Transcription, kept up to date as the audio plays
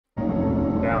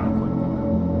down and click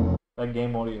that. That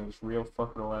game audio is real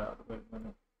fucking loud. Wait a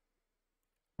minute.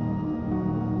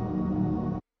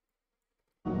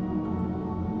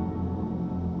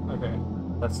 Okay,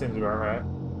 that seems about right.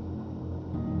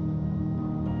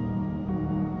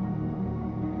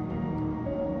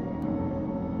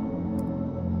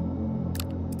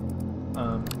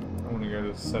 I'm gonna go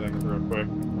to settings real quick.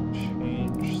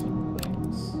 Change some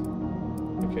things.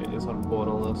 Okay, it's on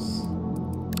borderless.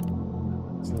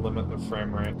 Let's limit the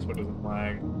frame rate so it doesn't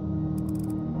lag.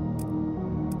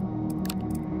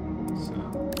 So,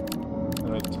 I'm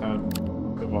gonna turn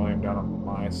the volume down on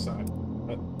my side.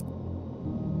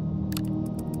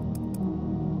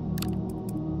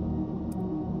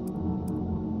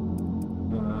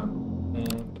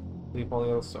 And leave all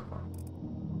the other stuff on.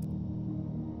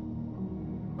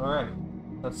 Alright,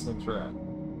 that seems right.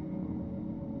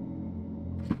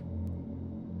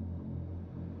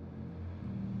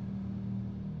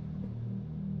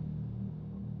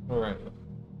 Alright.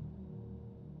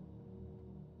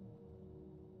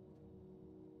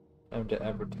 Time to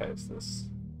advertise this.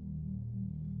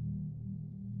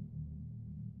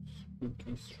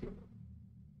 Spooky stream.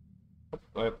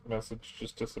 That message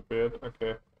just disappeared.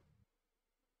 Okay.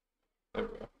 There we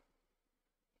go.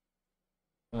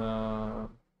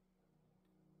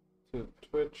 To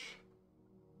Twitch.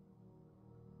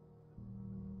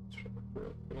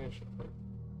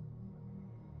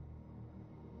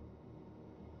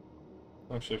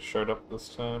 Actually showed up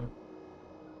this time.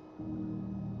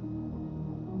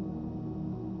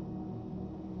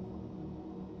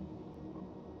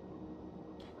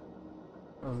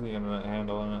 How's the internet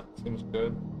handling it? Seems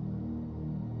good.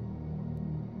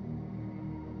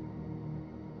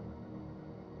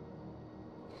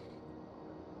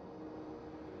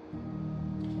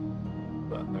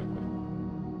 But okay.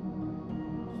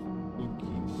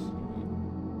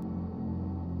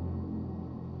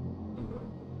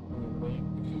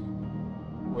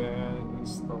 Where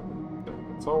is the link?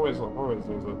 It's always is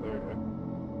it there?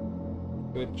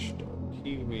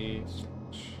 Twitch.tv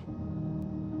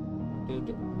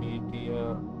 /media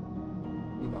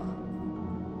live.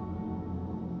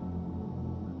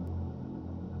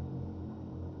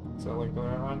 Is that like the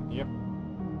right one? Yep.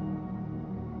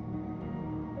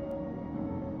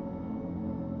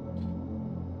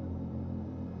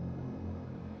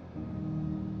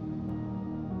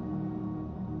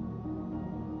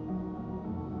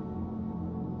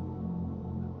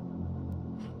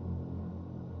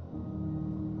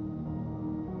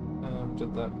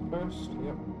 Did that first,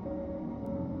 yep.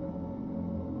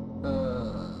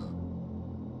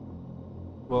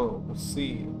 Whoa, let's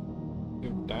see.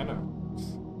 New dynamics.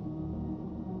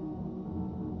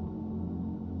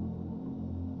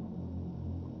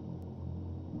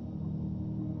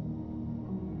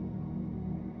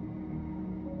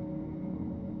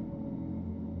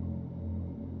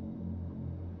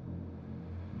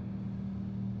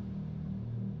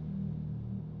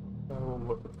 I will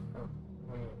look at that.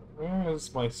 Where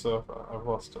is my server? I've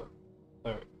lost it.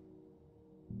 There.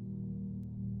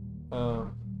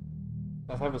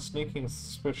 I have a sneaking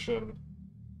suspicion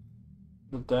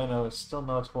the dyno is still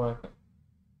not working.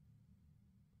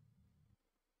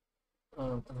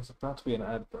 And there's about to be an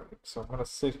ad break, so I'm gonna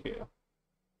sit here.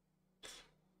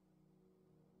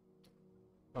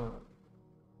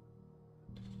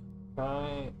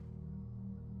 I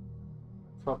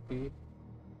copy.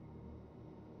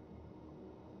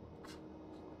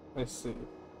 Let's see.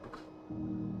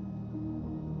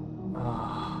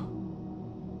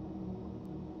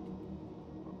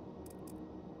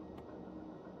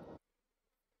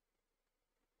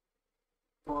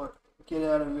 What? Get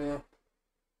out of here.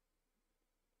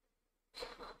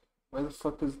 Where the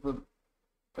fuck is the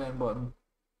ban button?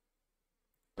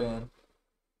 Ban.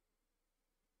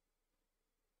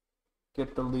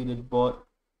 Get deleted, bot.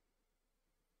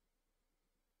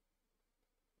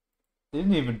 It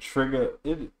didn't even trigger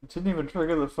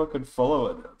the fucking follow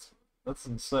announcement. That's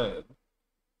insane.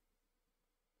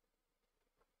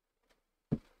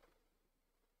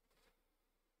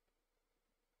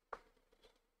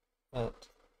 At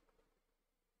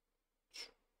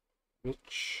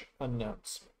Twitch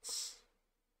announcements.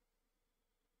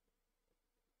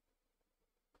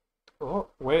 Oh,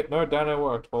 wait, no, Dano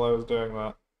worked while I was doing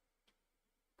that.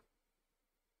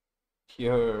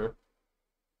 Yo.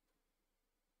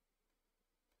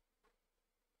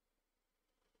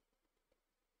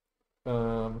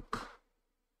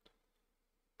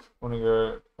 Wanna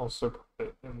go also put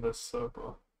it in this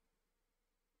server.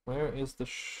 Where is the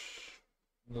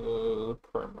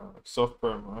promo? Soft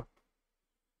promo.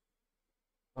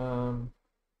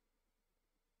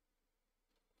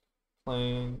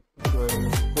 Playing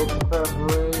Dragon Book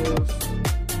Red.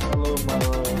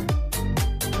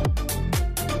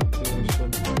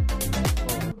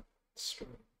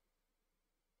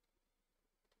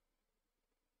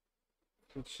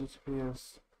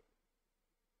 HTTPS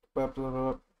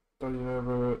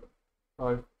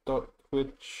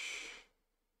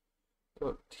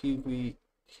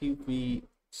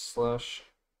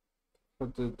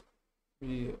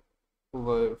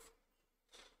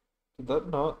Did that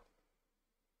not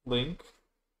link?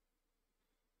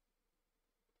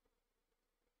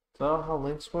 Is that not how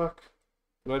links work?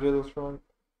 Did I do this wrong?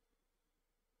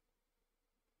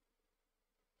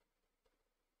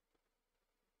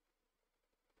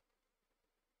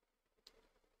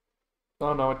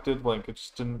 Oh no, it did link, it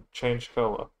just didn't change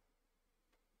color.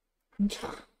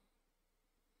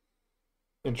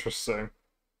 Interesting.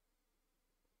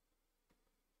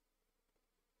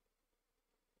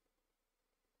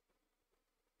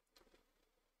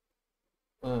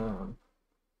 Alrighty,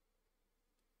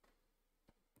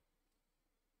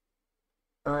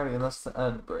 and that's the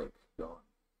ad break going.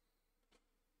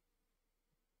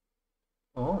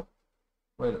 Oh,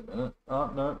 wait a minute.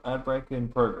 Oh, no, ad break in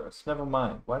progress. Never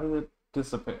mind. Why did it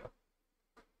disappear?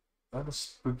 Add a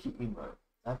spooky emote.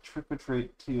 Add trick or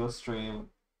treat to your stream.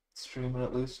 Stream in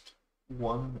at least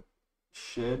one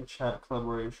shared chat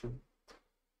collaboration.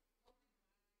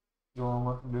 You'll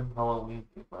unlock a new Halloween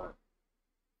emote.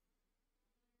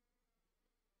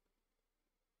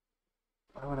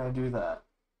 Why would I do that?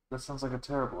 That sounds like a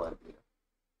terrible idea.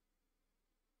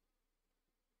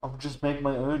 I'll just make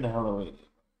my own Halloween.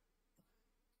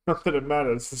 Not that it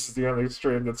matters. This is the only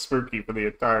stream that's spooky for the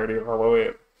entirety of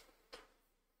Halloween.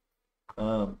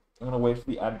 I'm gonna wait for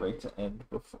the ad break to end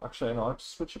before. Actually, no, I'll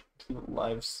just switch it to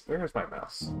lives. Where's my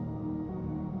mouse?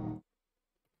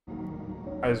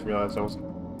 I just realized I wasn't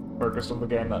focused on the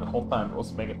game that whole time. It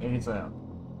wasn't making any sound.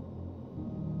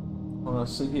 I'm gonna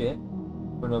sit here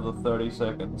for another 30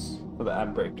 seconds for the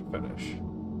ad break to finish.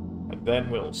 And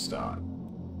then we'll start.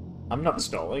 I'm not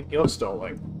stalling, you're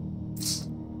stalling.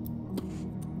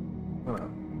 I'm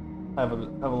gonna have a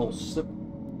little sip.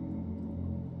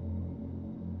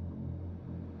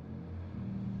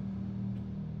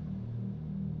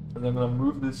 And then I'm gonna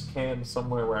move this can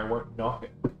somewhere where I won't knock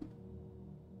it.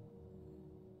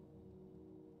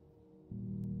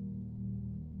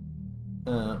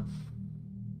 And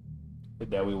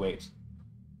now we wait.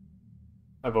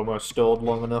 I've almost stalled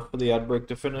long enough for the ad break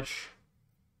to finish.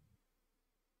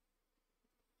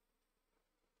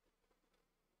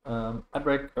 Ad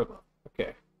break. Oh,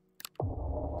 okay.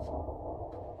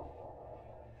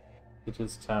 It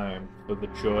is time for the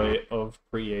joy of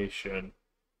creation.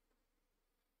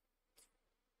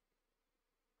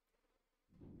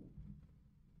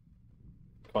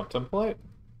 Contemplate?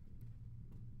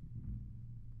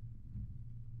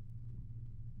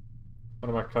 What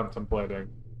am I contemplating?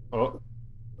 Oh.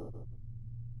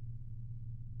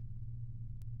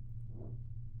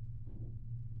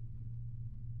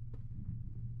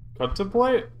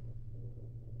 Contemplate?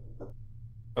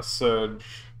 A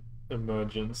surge.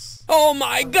 Emergence. Oh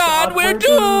my god, we're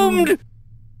doomed!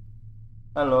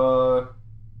 Hello.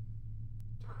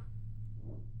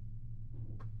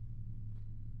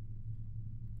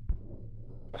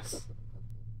 Yes.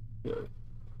 Good.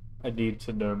 I need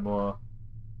to know more.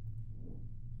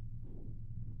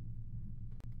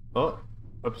 Oh,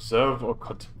 observe or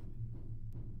contemplate.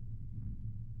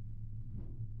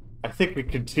 I think we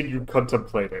continue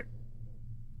contemplating.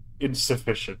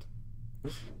 Insufficient.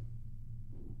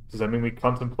 Does that mean we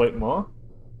contemplate more?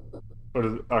 Or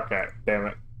does it... Okay, damn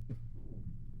it.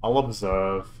 I'll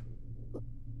observe.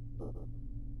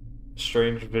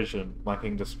 Strange vision,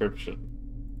 lacking description.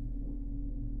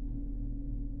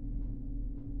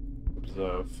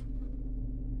 Observe.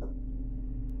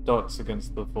 Dots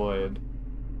against the void.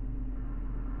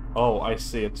 Oh, I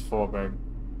see, it's forming.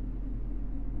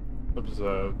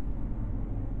 Observe.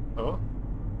 Oh?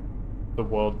 The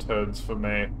world turns for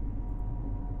me.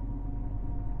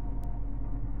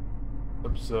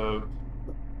 Observe.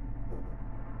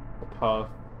 A path.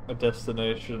 A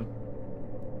destination.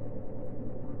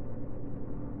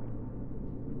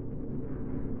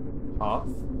 Path?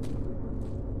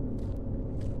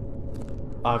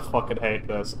 I fucking hate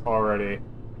this already.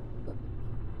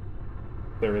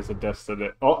 There is a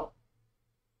destination. Oh!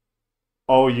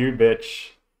 Oh, you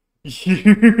bitch.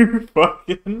 You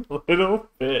fucking little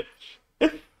bitch.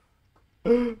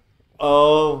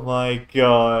 Oh my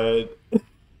god.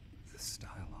 This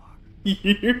dialogue.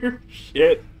 You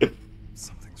shit.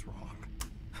 Something's wrong.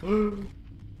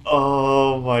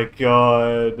 Oh my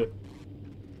god.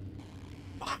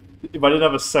 If I didn't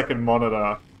have a second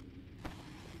monitor,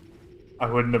 I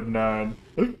wouldn't have known.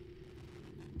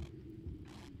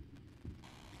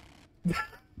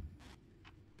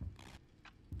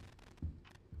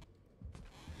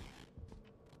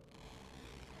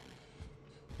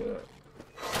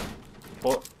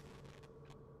 What?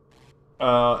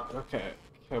 Okay.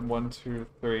 Okay, 1, 2,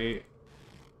 3.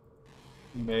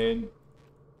 Main.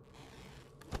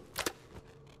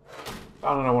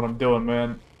 I don't know what I'm doing,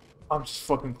 man. I'm just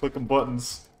fucking clicking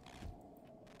buttons.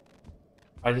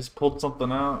 I just pulled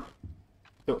something out.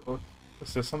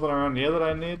 Is there something around here that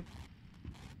I need?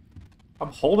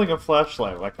 I'm holding a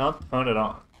flashlight, but I can't turn it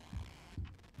on.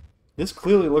 This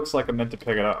clearly looks like I meant to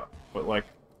pick it up, but like...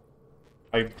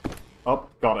 Oh,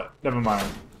 got it. Never mind.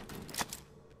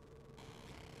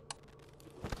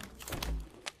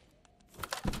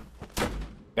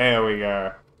 There we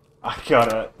go. I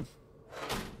got it.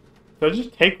 Did I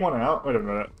just take one out? Wait a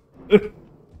minute.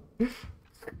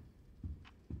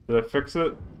 Did I fix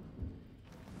it?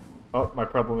 Oh, my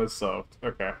problem is solved.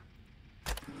 Okay.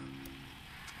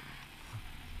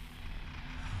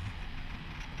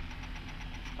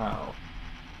 Ow.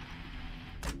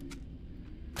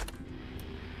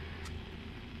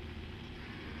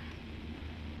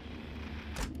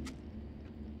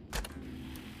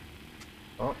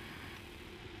 Oh.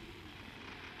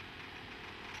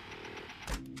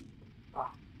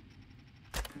 Ah.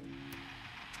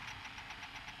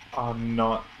 I'm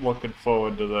not looking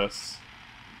forward to this.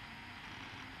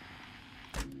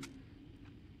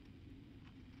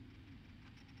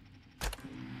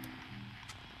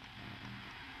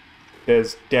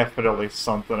 There's definitely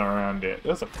something around it.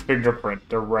 There's a fingerprint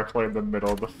directly in the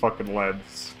middle of the fucking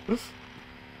lens.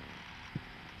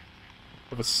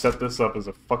 I've set this up as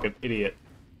a fucking idiot.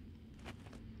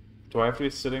 Do I have to be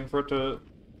sitting for it to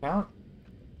count?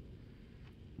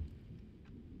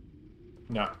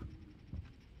 No.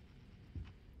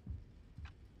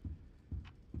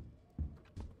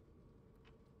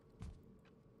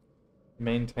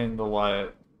 Maintain the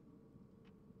light.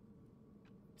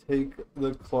 Take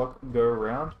the clock and go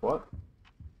around? What?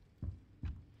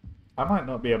 I might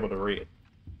not be able to read.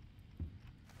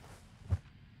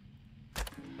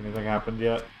 Anything happened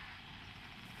yet?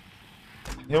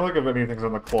 I feel like if anything's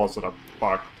in the closet, I'm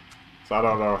fucked. So I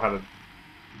don't know how to...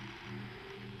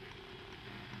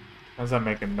 How's that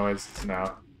making noises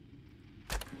now?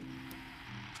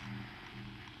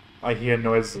 I hear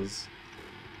noises.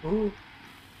 Ooh.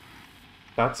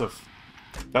 That's a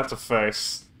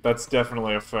face. That's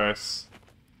definitely a face.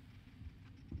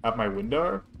 At my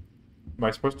window? Am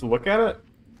I supposed to look at it?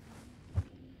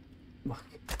 Look.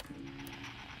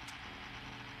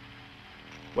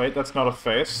 Wait, that's not a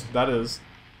face. That is...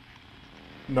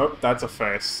 Nope, that's a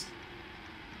face.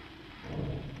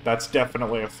 That's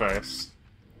definitely a face.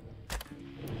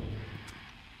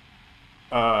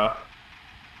 Are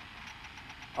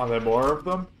there more of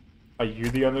them? Are you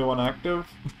the only one active?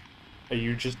 Are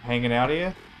you just hanging out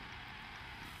here?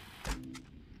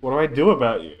 What do I do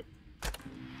about you?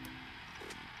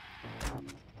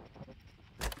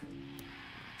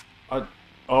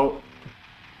 Oh.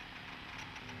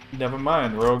 Never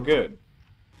mind, we're all good.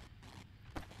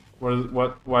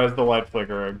 Why is the light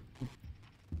flickering?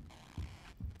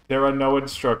 There are no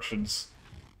instructions.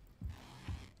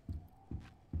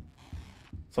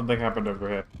 Something happened over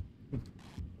here.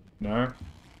 No?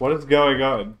 What is going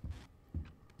on?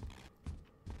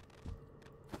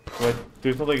 Do I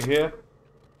do something here?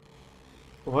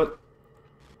 What?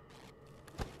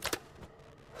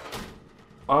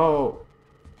 Oh.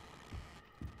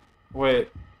 Wait.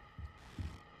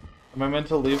 Am I meant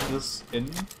to leave this in?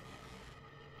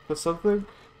 For something?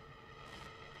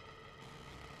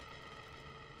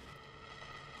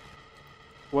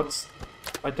 What's...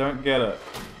 I don't get it.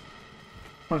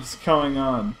 What is going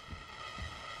on?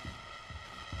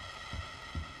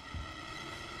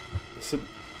 Is it...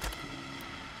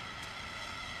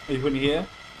 Are you in here?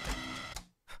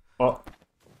 Oh.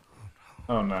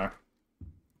 Oh no.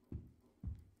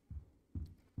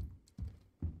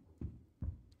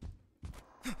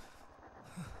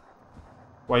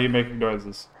 Why are you making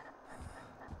noises?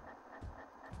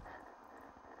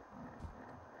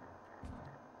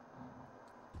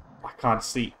 I can't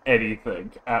see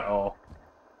anything at all.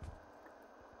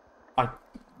 I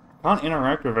can't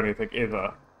interact with anything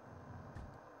either.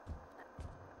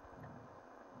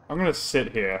 I'm gonna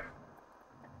sit here.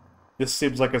 This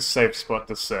seems like a safe spot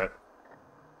to sit.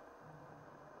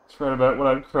 It's right about when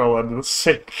I'd crawl under the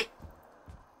sink.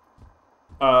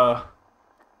 I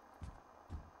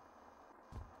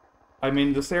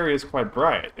mean, this area is quite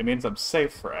bright. It means I'm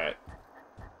safe, right?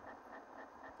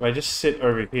 If I just sit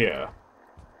over here...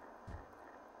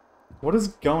 What is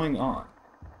going on?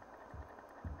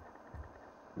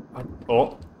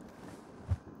 Oh.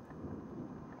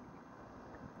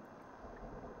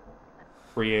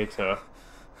 Creator.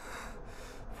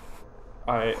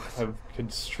 I have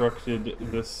constructed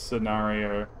this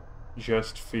scenario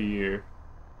just for you.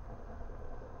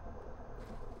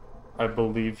 I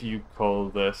believe you call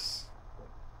this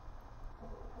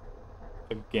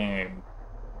a game.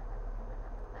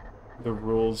 The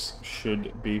rules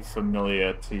should be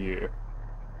familiar to you.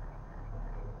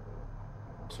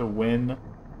 To win,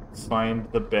 find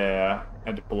the bear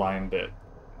and blind it.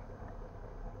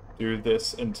 Do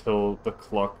this until the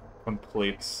clock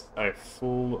completes a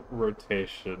full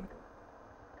rotation.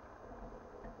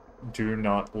 Do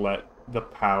not let the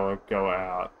power go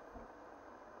out.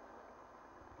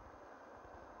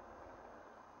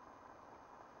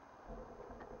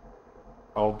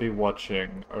 I'll be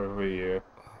watching over you.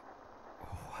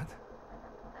 What?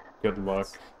 Good luck.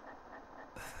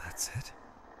 That's it?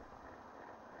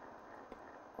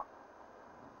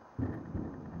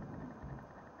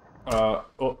 Oh.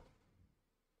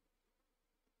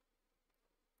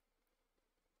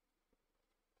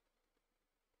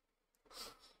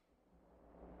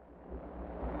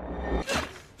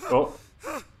 Oh.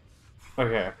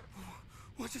 Okay.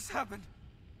 What just happened?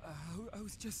 I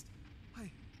was just...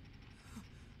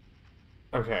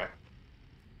 Okay.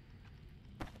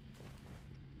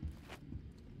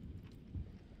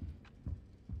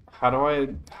 How do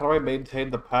I maintain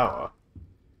the power?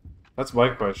 That's my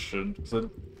question, because I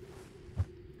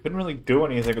couldn't really do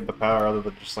anything with the power other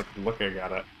than just, like, looking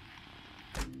at it.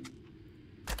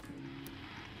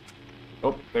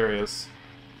 Oh, there he is.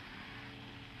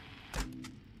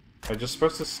 Am I just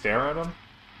supposed to stare at him?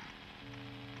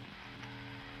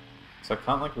 So I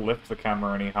can't, like, lift the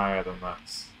camera any higher than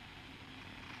this.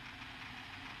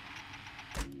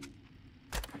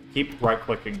 Keep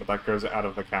right-clicking, but that goes out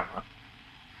of the camera.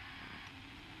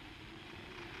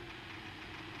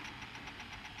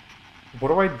 What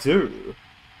do I do?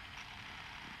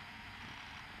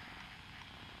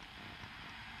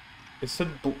 It said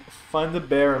find the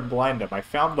bear and blind him. I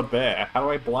found the bear. How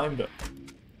do I blind him?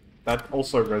 That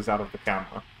also goes out of the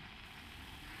camera.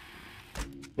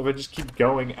 If I just keep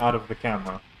going out of the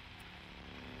camera.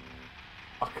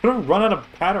 I could have run out of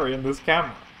battery in this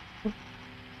camera.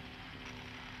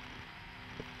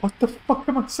 What the fuck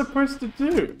am I supposed to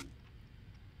do?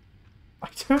 I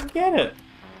don't get it.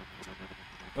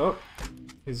 Oh,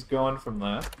 he's going from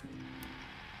there.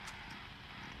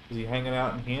 Is he hanging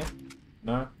out in here?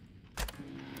 No?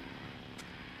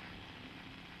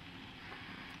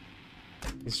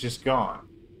 He's just gone.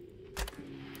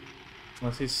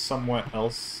 Unless he's somewhere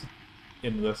else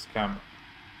in this camera.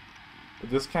 But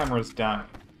this camera's down.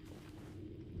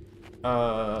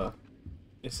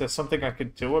 Is there something I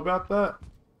could do about that?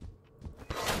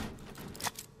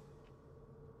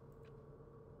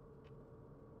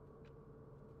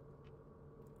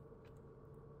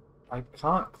 I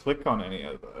can't click on any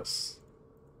of this.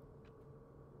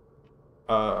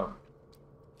 I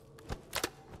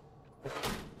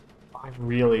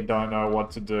really don't know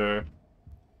what to do.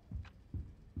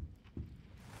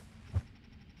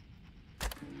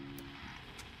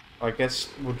 I guess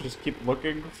we'll just keep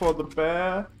looking for the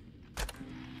bear.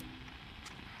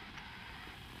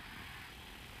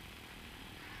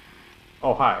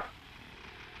 Oh, hi.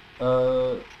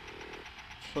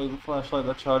 Show the flashlight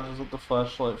that charges with the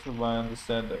flashlight from my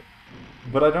understanding.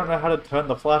 But I don't know how to turn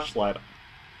the flashlight on.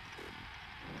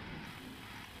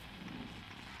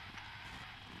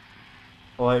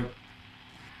 Like,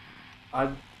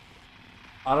 I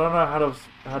don't know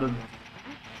how to.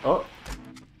 Oh,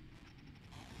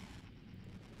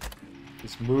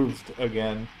 he's moved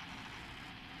again.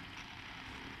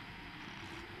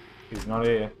 He's not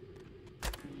here.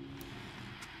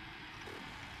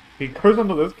 He goes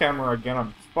onto this camera again.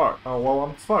 I'm fucked. Oh well,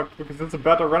 I'm fucked because it's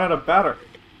about to run out of battery.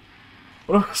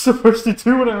 What am I supposed to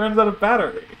do when it runs out of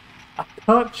battery? I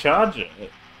can't charge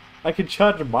it. I can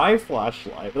charge my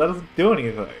flashlight, but that doesn't do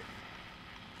anything.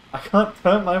 I can't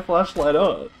turn my flashlight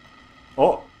on.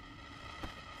 Oh.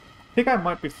 I think I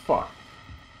might be fucked.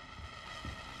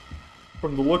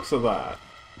 From the looks of that.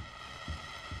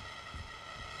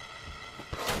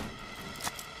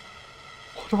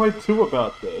 What do I do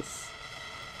about this?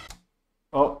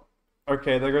 Oh.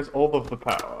 Okay, there goes all of the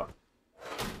power.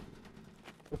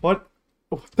 What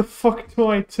the fuck do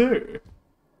I do?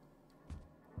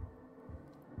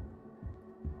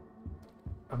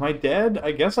 Am I dead?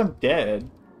 I guess I'm dead.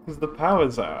 Because the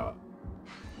power's out.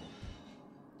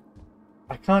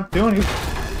 I can't do anything.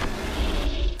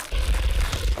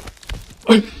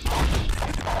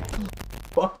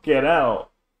 Fuck it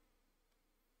out.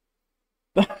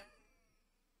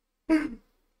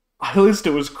 At least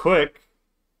it was quick.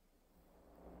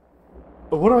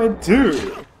 What do I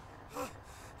do?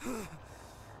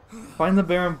 Find the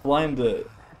bear and blind it.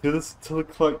 Do this till the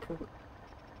clock.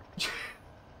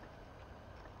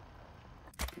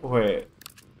 Wait.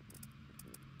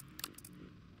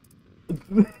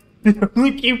 The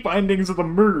only key findings are the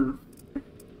move.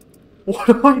 What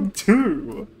do I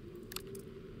do?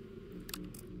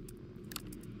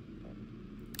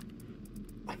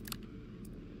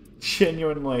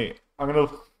 Genuinely, I'm gonna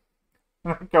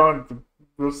go on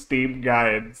the Steam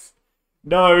guides.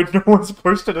 No, no one's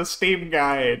posted a Steam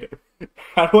guide.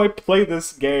 How do I play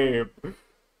this game?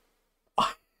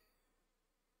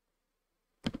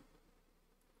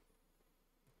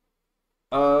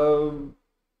 Um.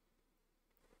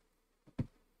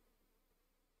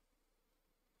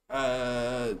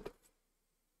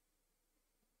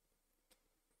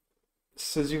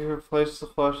 Says you can replace the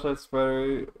flashlight's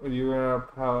battery when you run out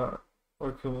of power.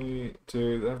 What can we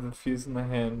do? They have the fuse in the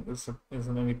hand. There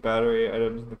isn't any battery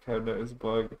items in the cabinet. Is a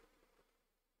bug.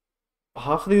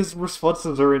 Half of these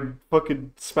responses are in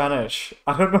fucking Spanish.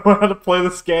 I don't know how to play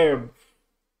this game.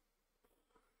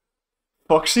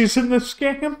 Foxy's in this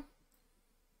game?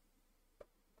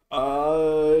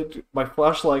 My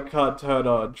flashlight can't turn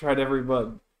on. Tried every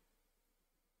button.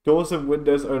 Doors and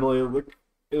windows only look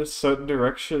in a certain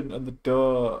direction, and the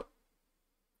door...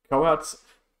 Go out...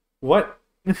 What?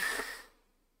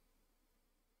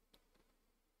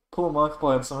 Pull a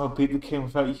Markiplier and somehow beat the game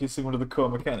without using one of the core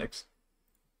mechanics.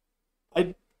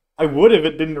 I would if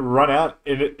it didn't run out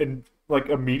in like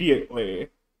immediately.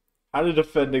 How to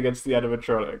defend against the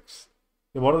animatronics.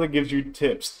 And one of them gives you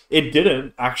tips. It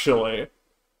didn't, actually.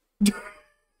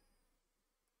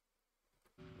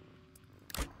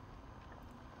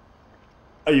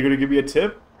 Are you gonna give me a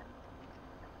tip?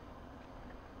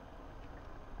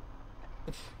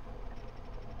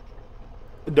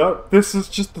 No, this is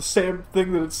just the same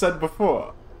thing that it said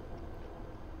before.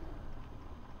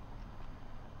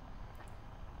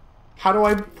 How do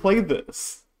I play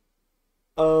this?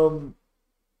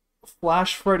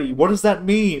 Flash Freddy. What does that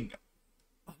mean?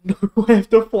 No, I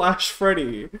have to Flash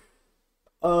Freddy.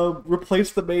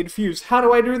 Replace the main fuse. How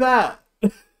do I do that?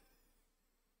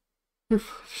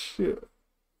 Shit.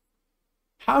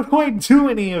 How do I do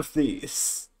any of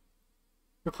these?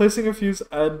 Replacing a fuse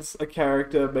adds a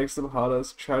character, makes them harder,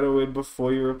 so try to win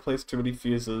before you replace too many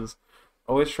fuses.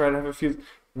 Always try to have a fuse.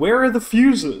 Where are the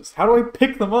fuses? How do I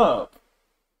pick them up?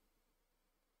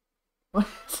 What?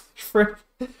 There's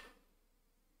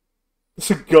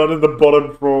a gun in the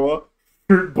bottom drawer.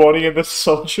 Shoot Bonnie and the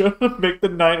soldier. Make the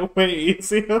night way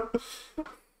easier.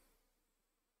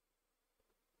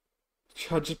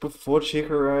 Charge it before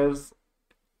Chica arrives.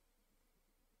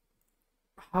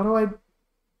 How do I...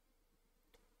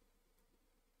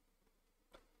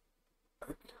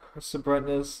 Curse the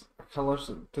brightness.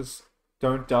 Colors just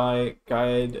don't die.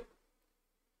 Guide.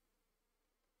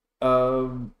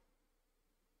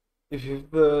 If you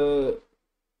have the...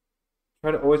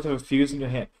 Try to always have a fuse in your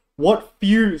hand. What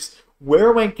fuse? Where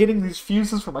am I getting these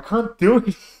fuses from? I can't do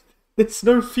it. There's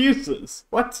no fuses.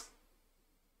 What?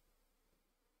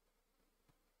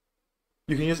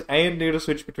 You can use A and D to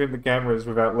switch between the cameras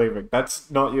without leaving. That's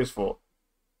not useful.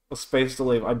 A space to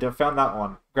leave. I found that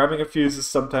one. Grabbing a fuse is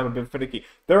sometimes a bit finicky.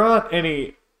 There aren't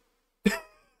any...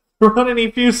 there aren't any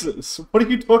fuses. What are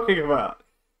you talking about?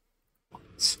 I'm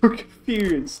so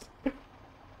confused.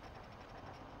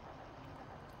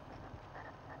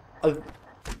 Have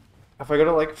I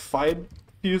gotta, like, find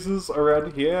fuses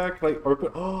around here? Can I open...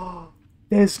 Oh!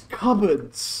 There's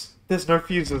cupboards! There's no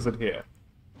fuses in here.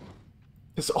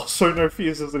 There's also no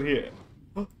fuses in here.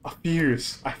 A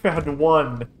fuse. I found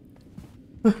one.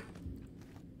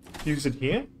 Fuse in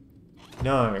here?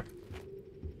 No.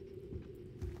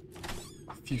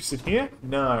 A fuse in here?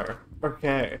 No.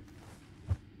 Okay.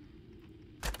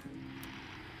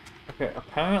 Okay,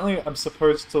 apparently I'm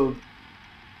supposed to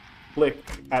click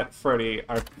at Freddy.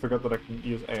 I forgot that I can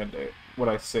use A and A when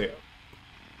I see it.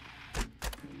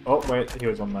 Oh, wait, he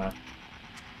was on there.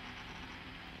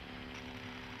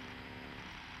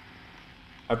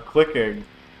 I'm clicking.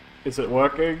 Is it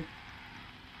working?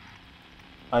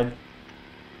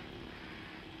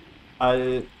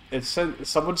 It said,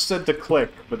 someone said to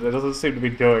click, but it doesn't seem to be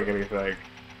doing anything.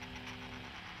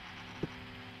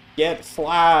 Get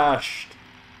flashed!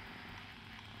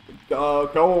 Go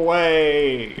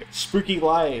away! Spooky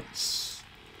lights!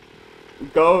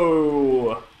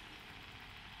 Go!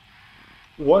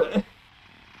 What?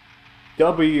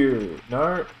 W.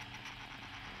 No.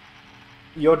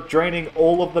 You're draining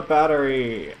all of the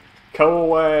battery. Go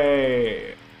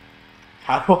away.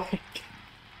 How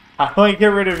do I get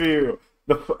rid of you?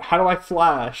 How do I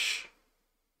flash?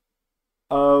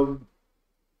 The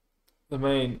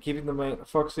main, keeping the main,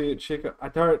 Foxy, Chica.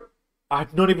 I'm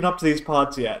not even up to these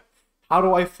parts yet. How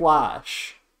do I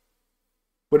flash?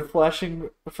 When flashing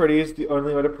Freddy is the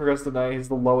only way to progress the night, he's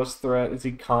the lowest threat as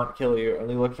he can't kill you.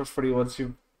 Only look for Freddy once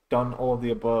you've done all of the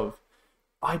above.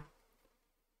 I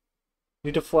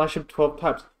need to flash him 12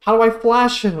 times. How do I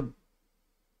flash him?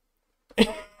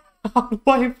 How do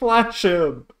I flash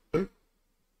him?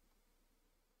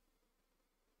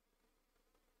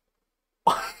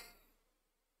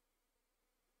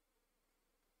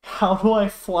 How do I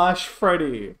flash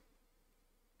Freddy?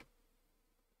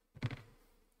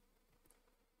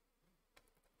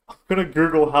 I'm gonna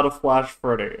Google how to flash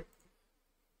Freddy.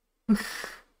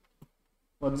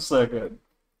 1 second.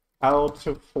 How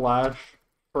to flash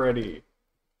Freddy.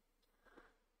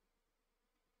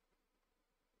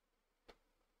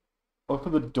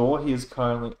 Open the door he is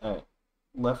currently at.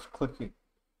 Left clicking.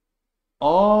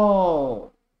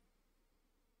 Oh!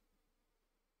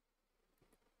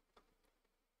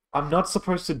 I'm not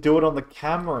supposed to do it on the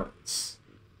cameras.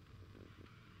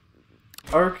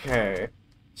 Okay.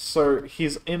 So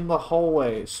he's in the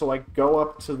hallway, so I go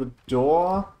up to the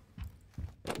door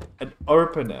and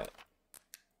open it.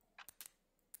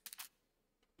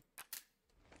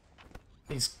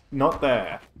 He's not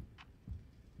there.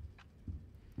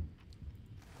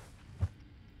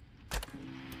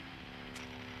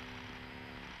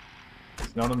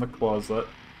 He's not in the closet.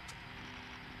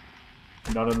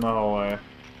 Not in the hallway.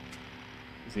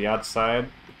 Is he outside?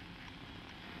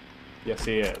 Yes,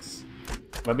 he is.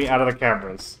 Let me out of the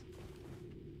cameras.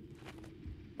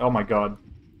 Oh my god.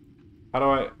 How do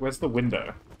I... Where's the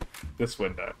window? This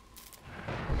window.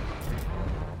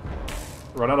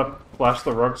 Run out of flash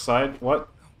the wrong side? What?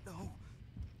 No.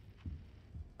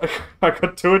 I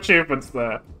got 2 achievements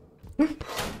there.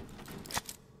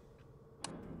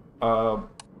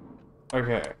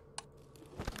 Okay.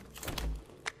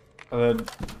 And then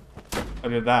I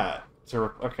did that.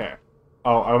 Okay.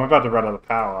 Oh, I'm about to run out of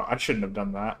power. I shouldn't have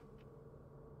done that.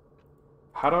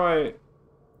 How do I...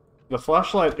 The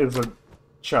flashlight isn't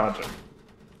charging.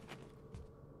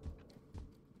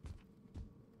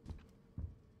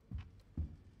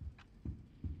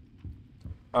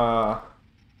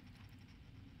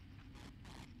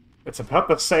 It's about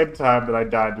the same time that I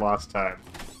died last time.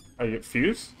 Are you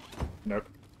fuse? Nope.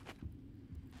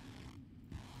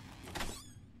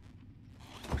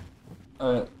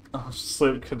 Oh,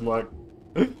 sleep, good luck.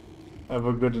 Have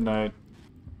a good night.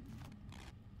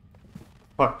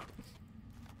 Fuck.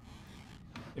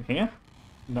 In here?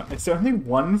 No, is there only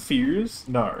 1 fuse?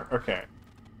 No, okay.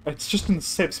 It's just in the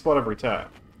same spot every time.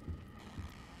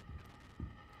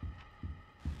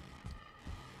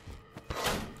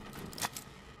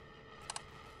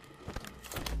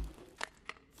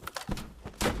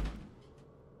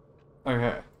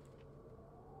 Okay.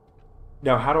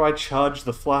 Now, how do I charge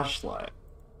the flashlight?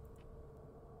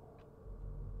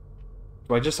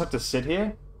 Do I just have to sit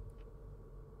here?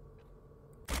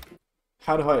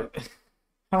 How do I...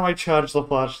 How do I charge the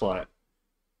flashlight?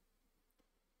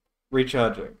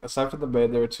 Recharging. Aside from the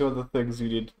main, there are 2 other things you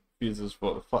need fuses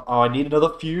for. Oh, I need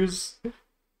another fuse?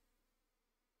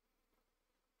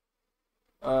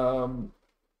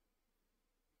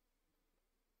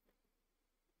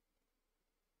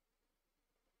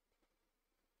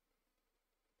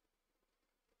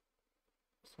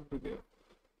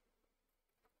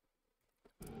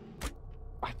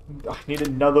 I need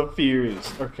another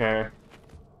fuse. Okay.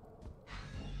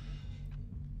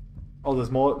 Oh,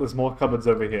 there's more cupboards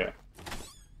over here.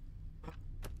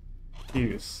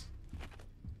 Fuse.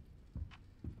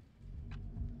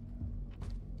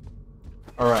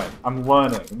 Alright, I'm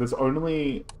learning. There's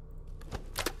only...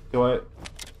 Do I...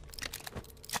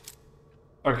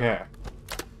 Okay.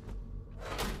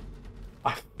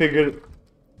 I'm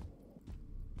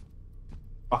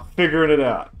figuring it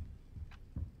out.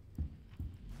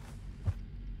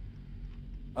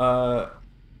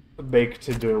 Make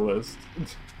to-do list.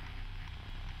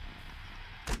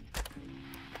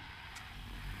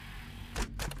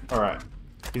 Alright.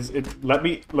 He's in, let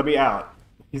me out.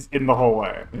 He's in the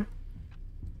hallway.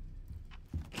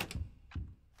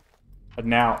 And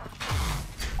now...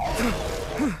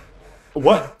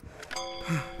 What?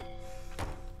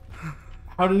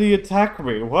 How did he attack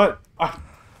me? What?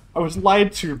 I was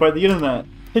lied to by the internet.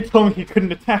 They told me he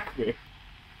couldn't attack me.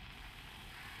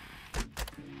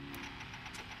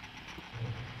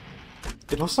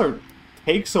 It also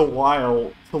takes a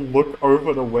while to look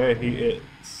over to where he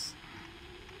is.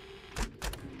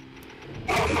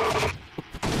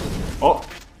 Oh.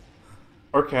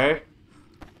 Okay.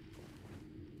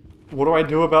 What do I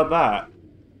do about that?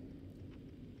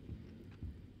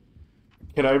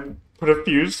 Can I put a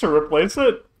fuse to replace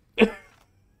it?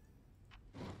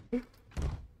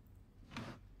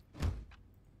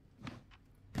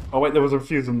 Oh wait, there was a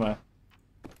fuse in there.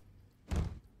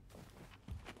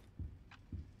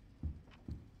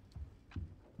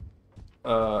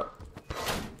 Oh,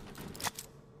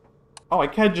 I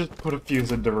can't just put a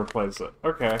fuse in to replace it.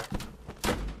 Okay.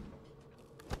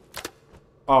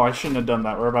 Oh, I shouldn't have done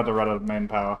that. We're about to run out of main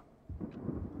power.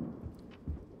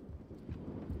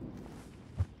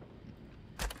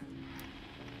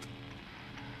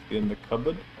 In the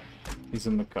cupboard? He's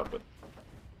in the cupboard.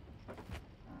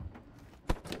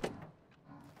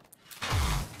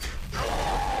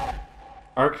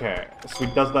 Okay, so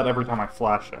he does that every time I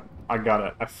flash him. I got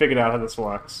it. I figured out how this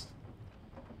works.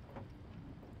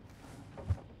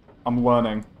 I'm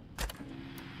learning.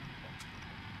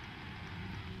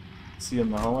 Is he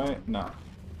in the hallway? No.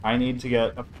 I need to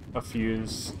get a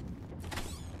fuse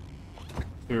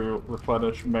to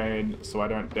replenish main so I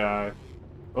don't die.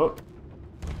 Oh,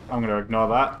 I'm gonna ignore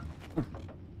that.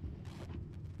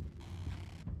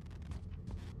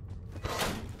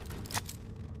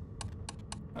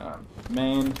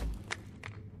 Main.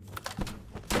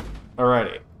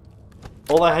 Alrighty.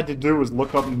 All I had to do was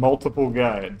look up multiple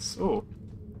guides. Ooh.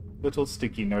 Little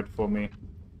sticky note for me.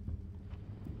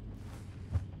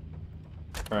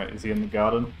 Alright, is he in the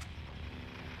garden?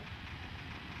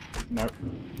 Nope.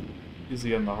 Is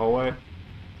he in the hallway?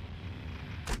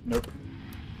 Nope.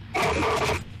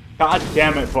 God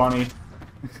damn it, Bonnie!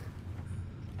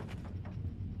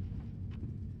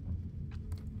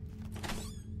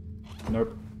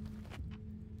 Nope.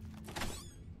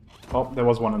 Oh, there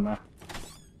was one in there.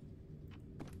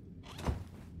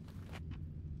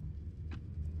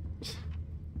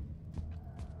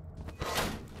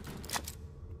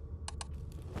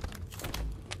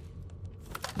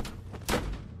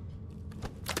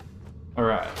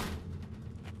 Alright.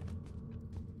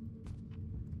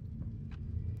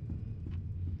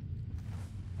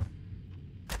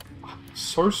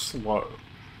 So slow.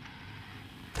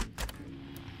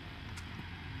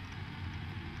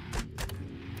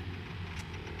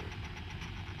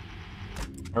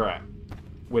 Alright.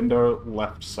 Window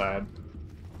left side.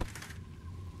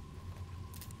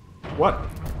 What?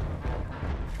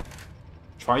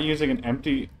 Try using an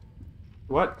empty...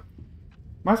 What?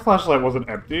 My flashlight wasn't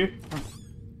empty.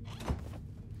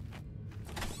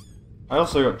 I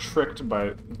also got tricked by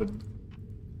the...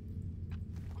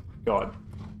 God.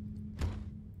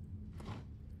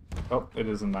 Oh, it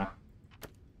is in there.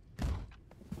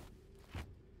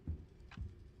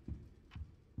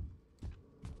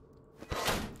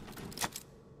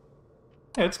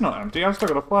 Hey, it's not empty. I've still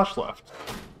got a flash left.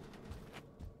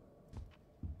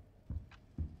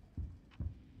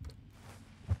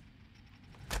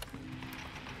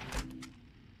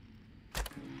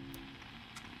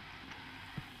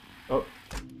 Oh,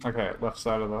 okay, left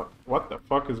side of the... What the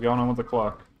fuck is going on with the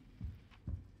clock?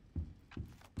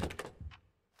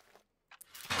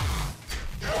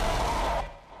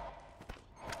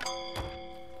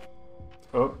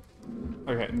 Oh,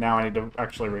 okay, now I need to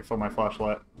actually refill my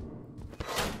flashlight.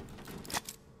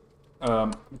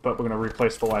 But we're gonna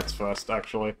replace the lights first,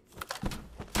 actually.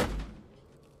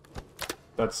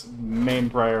 That's main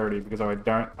priority, because if I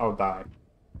don't, I'll die.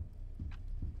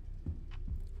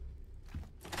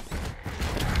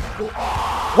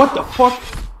 What the fuck?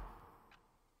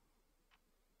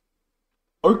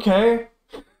 Okay.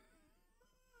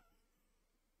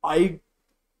 I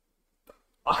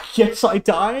guess I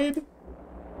died?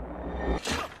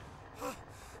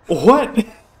 What?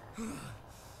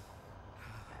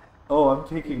 Oh, I'm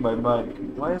taking my mic.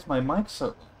 Why is my mic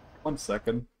so... 1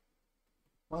 second.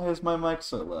 Why is my mic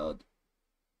so loud?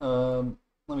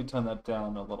 Let me turn that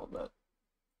down a little bit.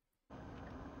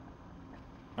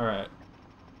 Alright.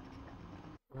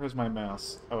 Where's my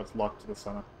mouse? Oh, it's locked to the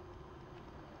center.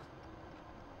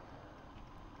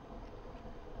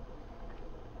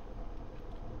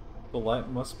 The light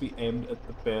must be aimed at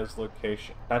the bear's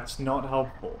location. That's not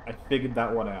helpful. I figured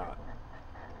that one out.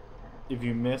 If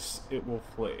you miss, it will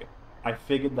flee. I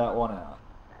figured that one out.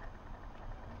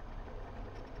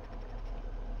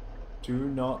 Do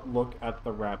not look at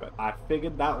the rabbit. I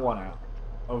figured that one out.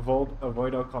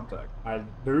 Avoid eye contact. I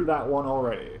knew that one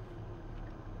already.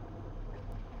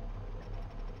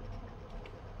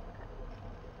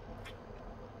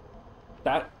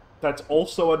 That's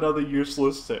also another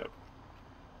useless tip.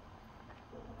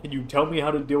 Can you tell me how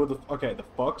to deal with the... Okay, the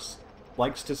fox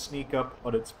likes to sneak up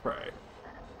on its prey.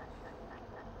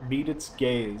 Meet its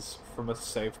gaze from a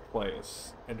safe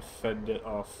place and fend it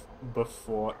off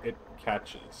before it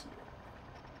catches you.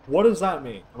 What does that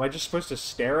mean? Am I just supposed to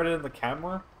stare at it in the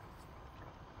camera?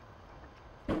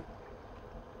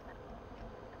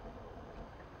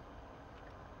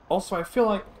 Also, I feel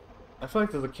like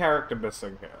there's a character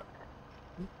missing here.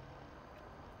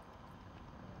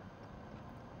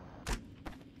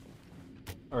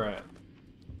 Alright.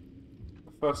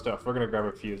 first off, we're gonna grab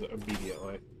a fuse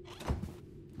immediately.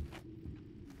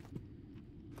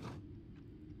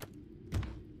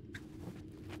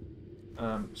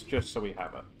 It's just so we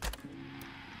have it.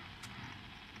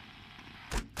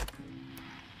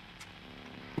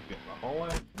 Get in the hallway?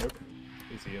 Nope.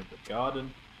 Is he in the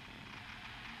garden?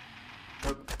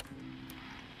 Nope.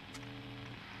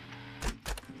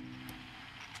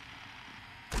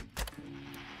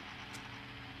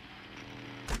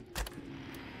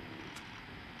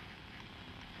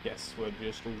 Yes, we're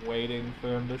just waiting for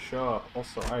him to show up.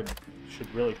 Also, I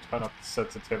should really turn up the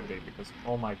sensitivity because,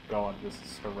 oh my god, this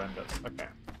is horrendous. Okay.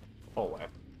 Hallway.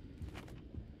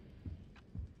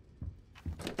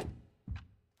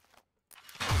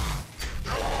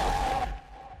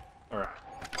 Alright.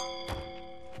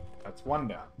 That's one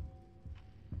down.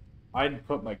 I'd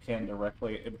put my can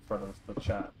directly in front of the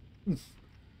chat.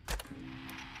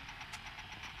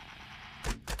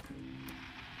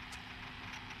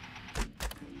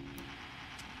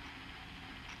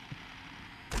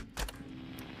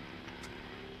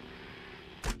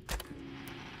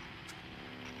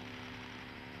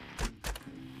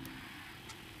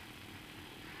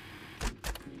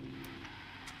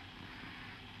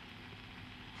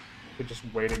 We're just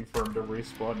waiting for him to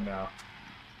respawn now.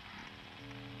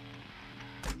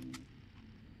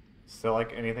 Is there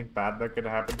like anything bad that could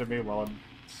happen to me while I'm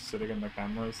sitting in the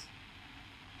cameras?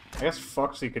 I guess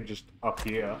Foxy could just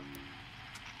appear.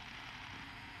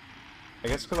 I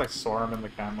guess because I saw him in the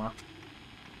camera.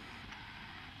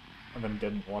 And then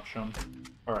didn't watch him.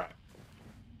 Alright.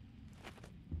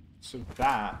 So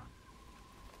that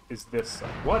is this side.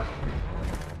 What?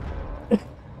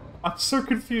 I'm so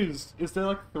confused. Is there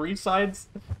like 3 sides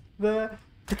there?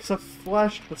 Because I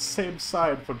flashed the same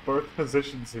side for both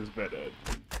positions he's been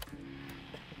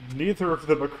in. Neither of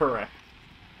them are correct.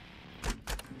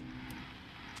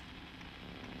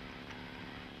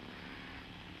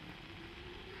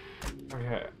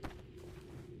 Okay.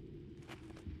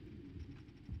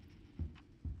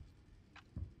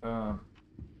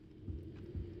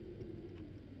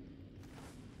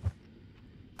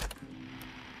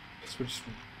 Guess we're just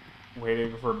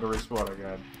waiting for him to respawn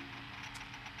again.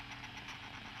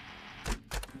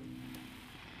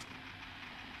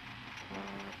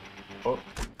 Oh.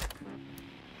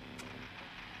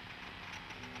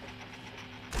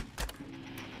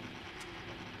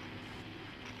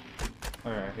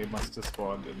 Okay, he must have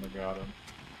spawned in the garden.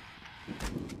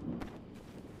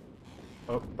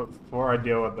 Oh, but before I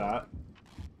deal with that,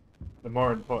 the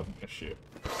more important issue.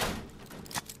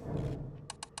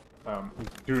 We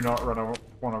do not want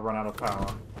to run out of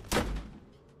power.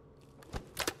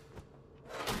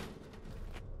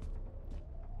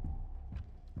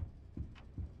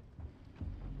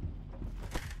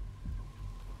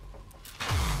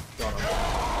 Got him.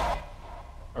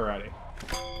 Alrighty.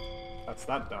 That's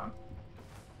that done.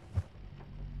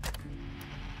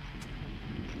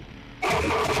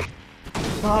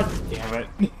 God damn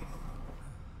it.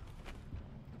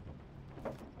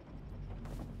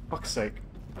 Fuck's sake.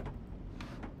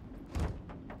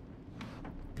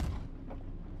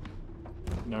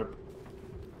 Nope.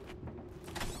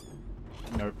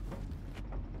 Nope.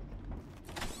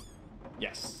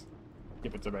 Yes.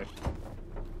 Give it to me.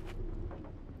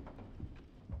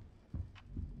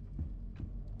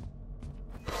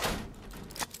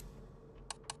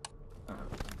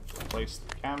 Place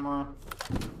the camera.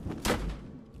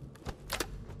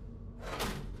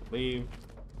 Leave.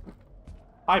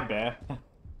 Hi, Bear.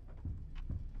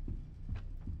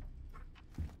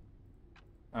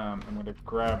 I'm gonna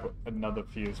grab another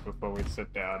fuse before we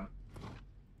sit down.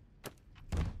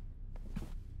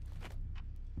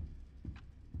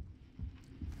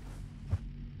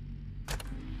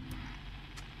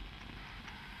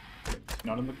 It's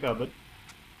not in the cupboard.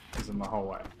 It's in the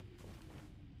hallway.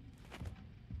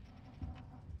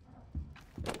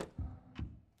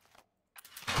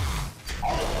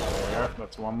 There,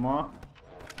 that's one more.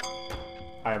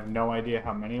 I have no idea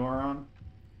how many we're on.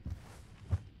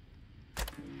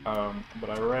 But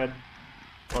I read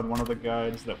on one of the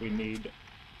guides that we need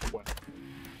what?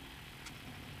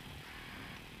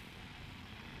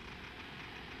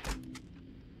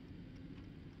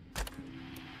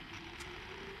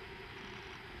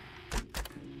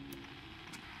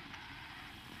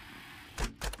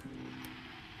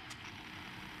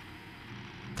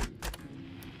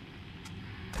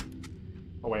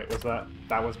 Oh wait, was that?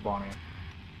 That was Bonnie.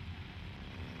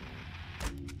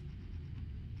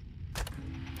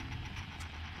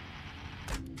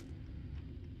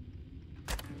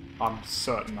 I'm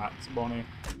certain that's Bonnie.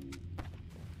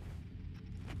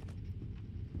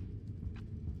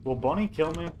 Will Bonnie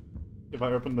kill me if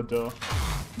I open the door?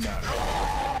 No.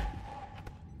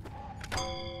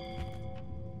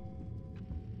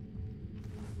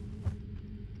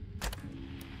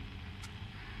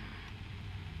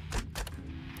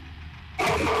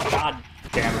 God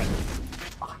damn it.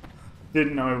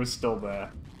 Didn't know it was still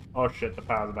there. Oh shit, the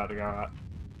power's about to go out.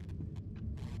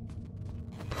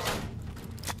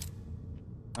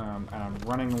 And I'm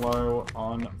running low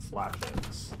on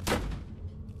flashes.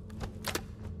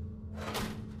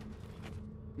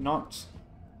 Not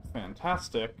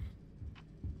fantastic.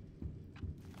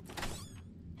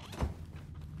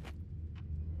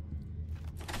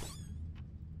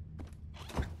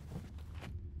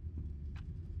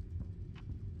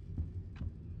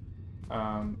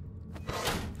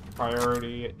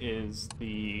 Priority is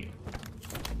the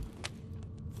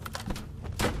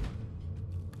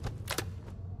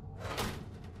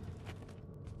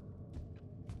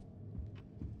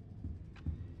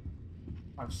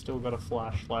I've still got a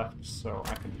flash left, so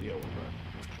I can deal with it.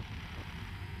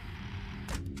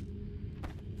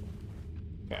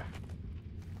 Okay.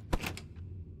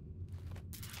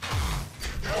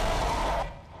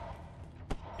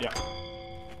 Yeah.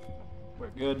 We're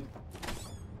good.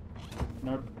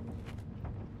 Nope.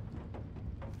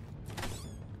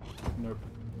 Nope.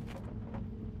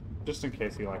 Just in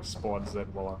case he, like, spawns it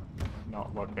while I'm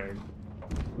not looking.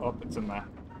 Oh, it's in there.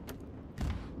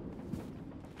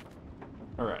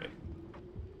 Alright.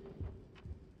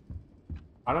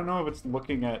 I don't know if it's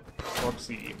looking at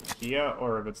Foxy here,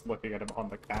 or if it's looking at him on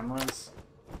the cameras.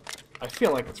 I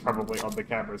feel like it's probably on the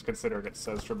cameras, considering it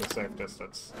says from a safe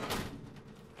distance.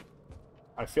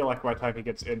 I feel like by the time he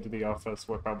gets into the office,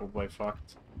 we're probably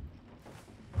fucked.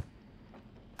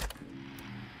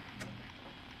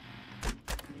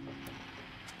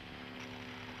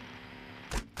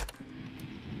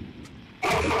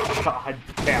 God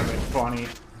damn it, Bonnie.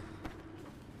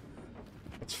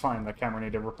 It's fine, the camera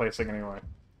needed replacing anyway.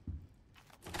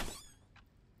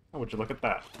 Oh, would you look at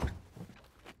that?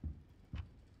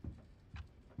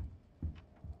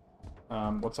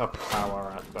 What's our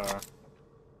power at, though?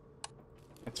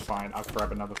 It's fine, I'll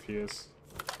grab another fuse.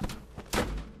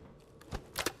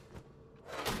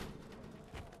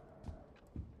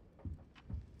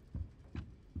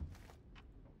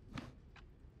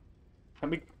 Let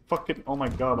me fucking... Oh my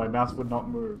god, my mouse would not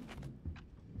move.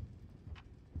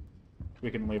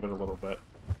 We can leave it a little bit.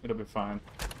 It'll be fine.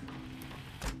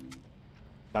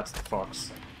 That's the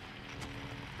fox.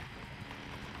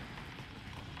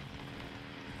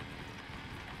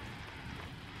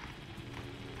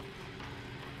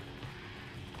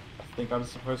 I think I'm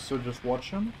supposed to just watch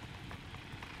him.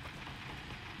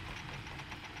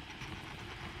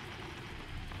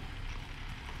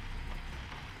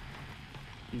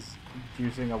 He's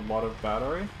using a lot of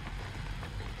battery.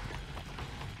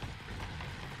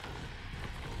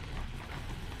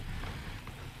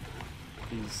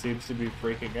 He seems to be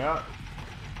freaking out.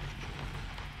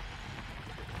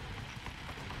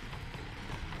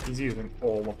 He's using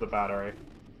all of the battery.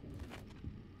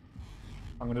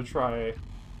 I'm gonna try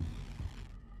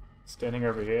standing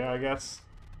over here, I guess.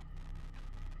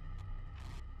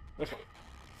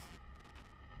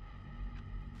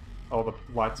 Oh, the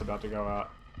light's about to go out.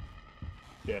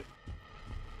 Shit.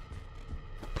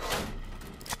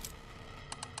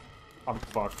 I'm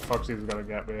fucked. Foxy's gonna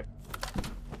get me.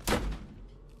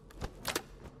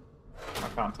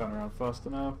 I can't turn around fast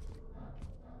enough.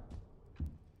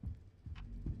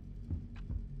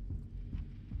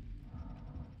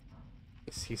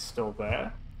 Is he still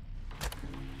there?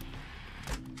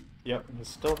 Yep, he's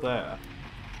still there.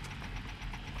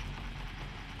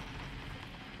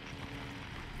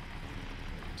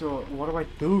 So, what do I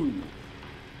do?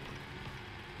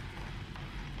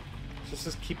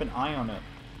 Just keep an eye on it.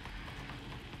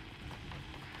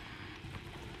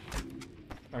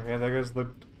 Okay, there goes the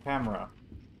camera.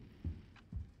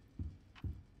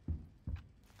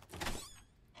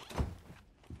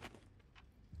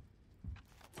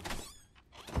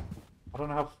 I don't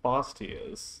know how fast he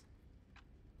is.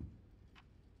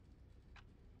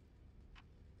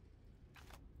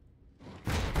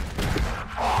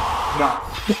 No.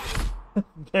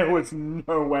 There was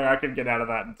no way I could get out of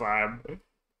that in time.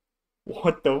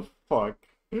 What the fuck?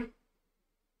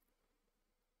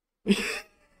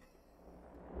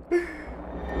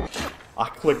 I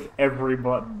clicked every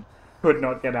button. Could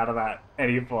not get out of that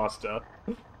any faster.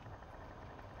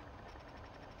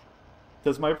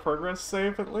 Does my progress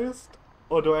save at least?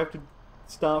 Or do I have to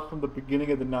start from the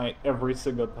beginning of the night every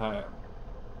single time?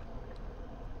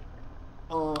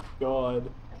 Oh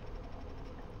god.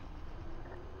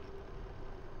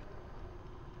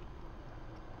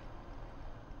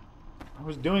 I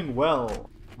was doing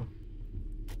well.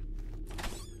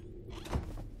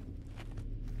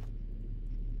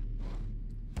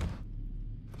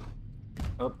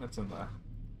 Oh, it's in there.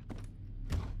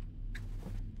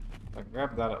 I can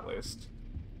grab that at least.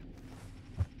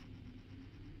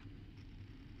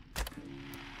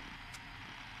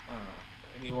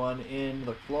 Anyone in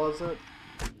the closet?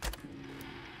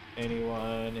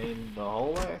 Anyone in the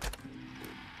hallway?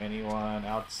 Anyone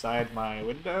outside my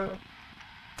window?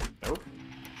 Nope.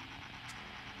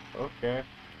 Okay.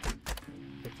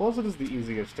 The closet is the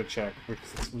easiest to check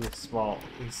because it's really small.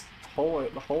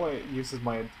 The hallway uses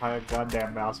my entire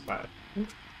goddamn mouse pad.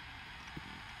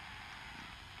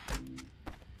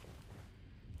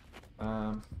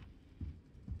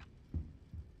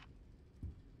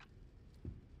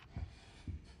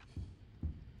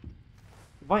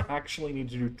 If I actually need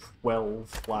to do 12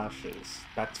 flashes,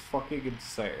 that's fucking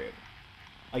insane.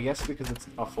 I guess because it's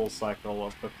a full cycle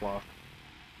of the clock.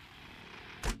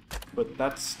 But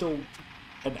that's still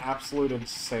an absolute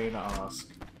insane ask.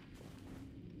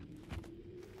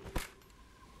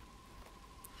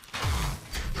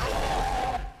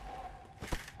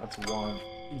 That's one.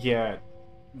 Yeah,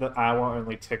 the hour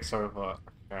only ticks over.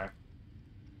 Okay.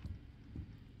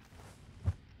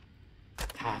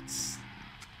 That's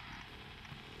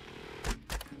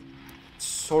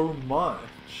so much.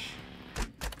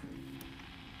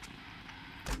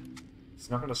 It's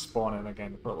not gonna spawn in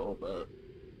again for a little bit.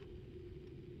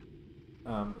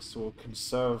 So we'll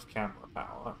conserve camera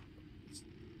power.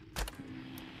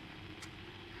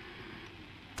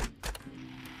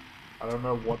 I don't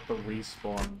know what the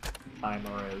respawn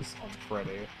timer is on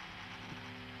Freddy.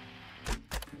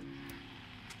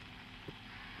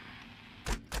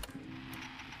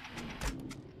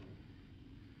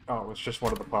 Oh, it's just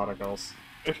one of the particles.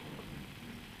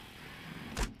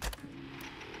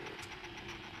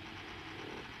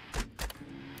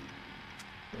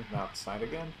 Moving outside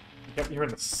again? Yep, you're in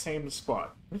the same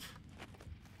spot.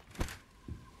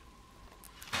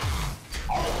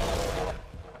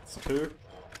 That's two.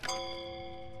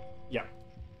 Yeah.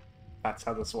 That's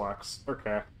how this works.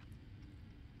 Okay.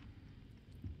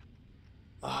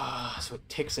 So it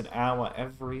takes an hour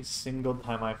every single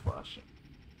time I flash it.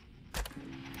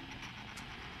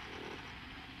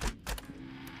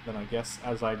 Then I guess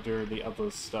as I do, the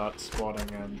others start spawning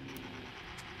in.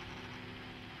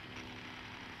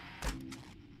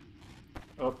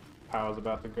 Oh, power's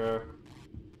about to go.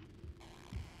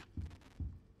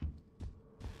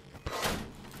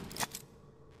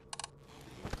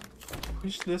 I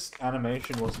wish this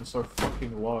animation wasn't so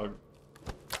fucking long.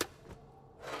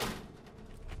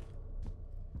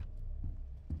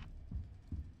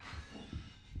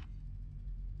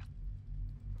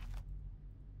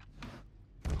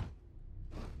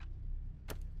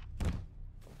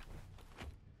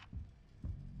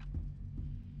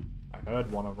 I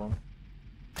heard one of them.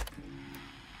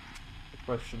 The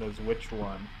question is which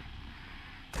one?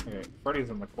 Okay, Freddy's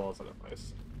in the closet at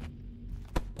least.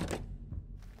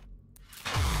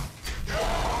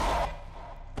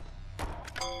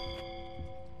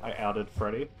 I outed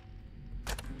Freddy.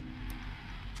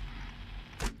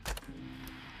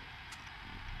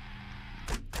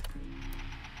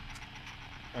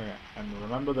 Okay, and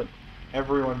remember that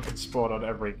everyone can spawn on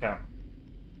every camera.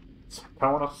 So I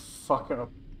don't want to fuck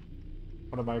up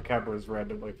one of my cameras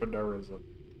randomly for no reason.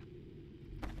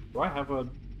 Do I have a...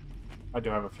 I do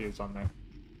have a fuse on me.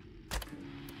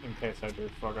 In case I do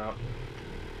fuck up.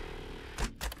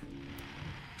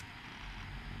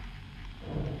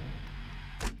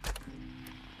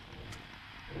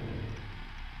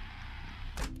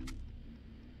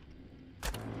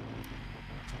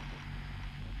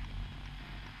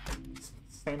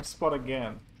 Same spot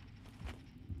again.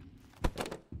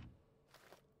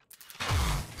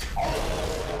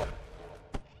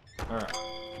 Alright.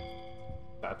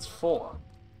 That's 4.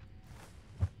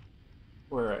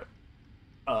 We're at,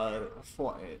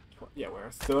 4, 8, 12. Yeah, we're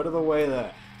a third of the way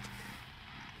there.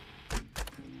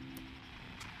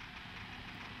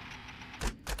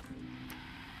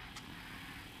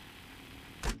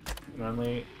 And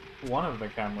only one of the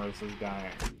cameras is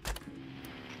dying.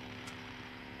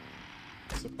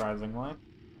 Surprisingly.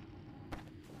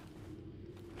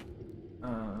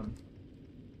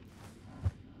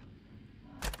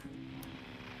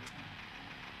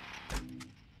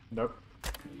 Nope.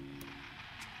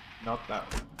 Not that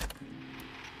one.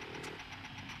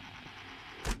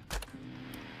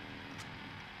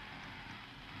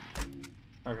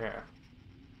 Okay.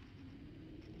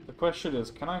 The question is,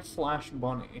 can I flash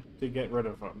Bonnie to get rid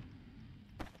of him?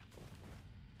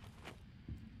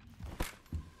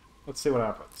 Let's see what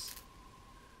happens.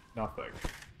 Nothing.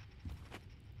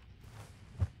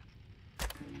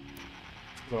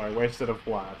 So I wasted a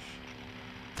flash.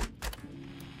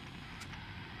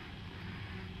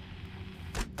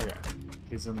 Okay.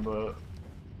 He's in the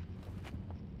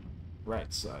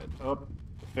right side. Oh,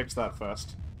 fix that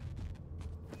first.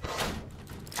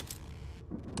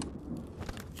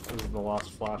 This is the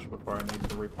last flash before I need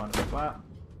to replenish that.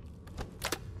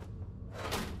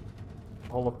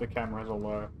 All of the cameras are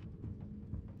low.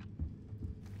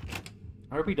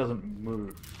 I hope he doesn't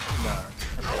move. No.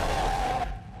 Okay.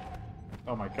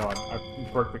 Oh my god, I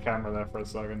broke the camera there for a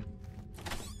second.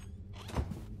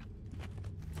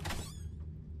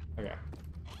 Okay.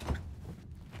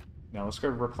 Now let's go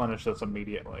replenish this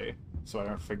immediately, so I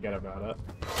don't forget about it.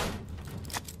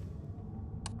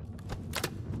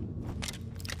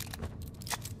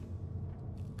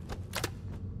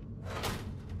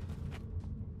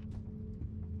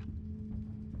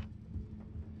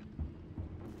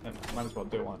 And might as well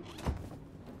do one.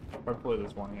 Hopefully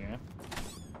there's one here.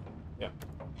 Yep.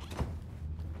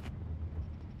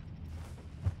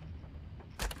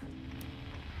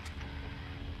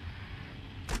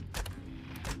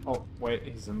 Oh, wait,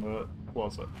 he's in the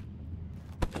closet.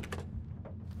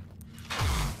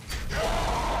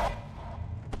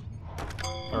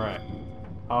 Alright.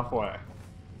 Halfway.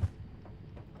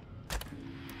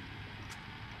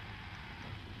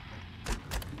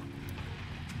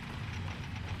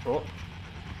 Oh.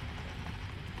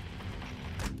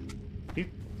 He's,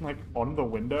 like, on the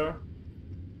window?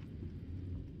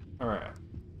 Alright.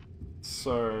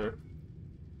 So...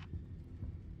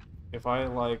 if I,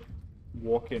 like,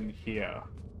 walk in here...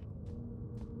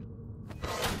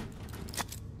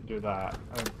 do that,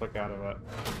 and then click out of it.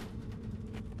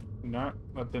 No,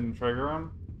 that didn't trigger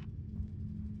him.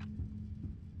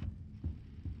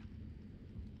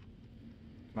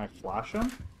 Can I flash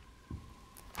him?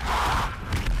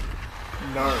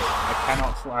 No, I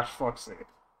cannot flash Foxy.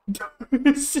 Don't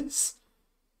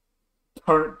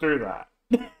do that.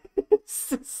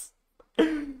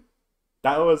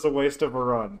 That was a waste of a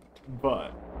run,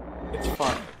 but it's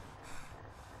fine.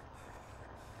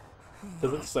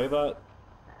 Does it say that?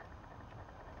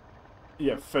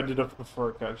 Yeah, fended off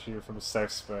before it catches you from a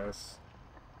safe space.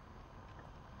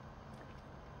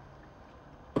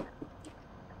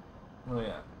 Oh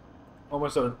yeah.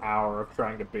 Almost an hour of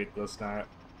trying to beat this now.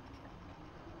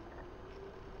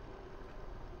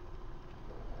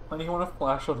 When you want to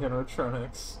flash on the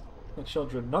animatronics, the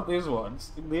children, not these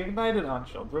ones. The ignited aren't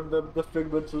children, the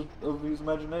figments of his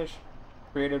imagination.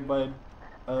 Created by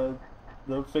the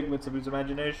figments of his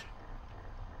imagination.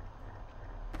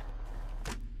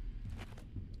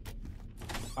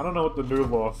 I don't know what the new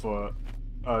law for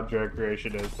Joe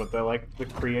creation is, but they're like the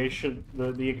creation,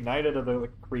 the ignited are the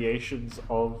like, creations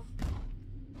of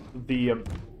the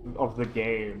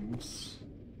games.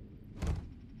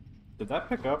 Did that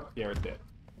pick up? Yeah, it did.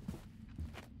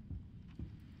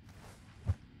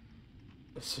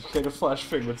 So you get a flash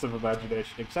figments of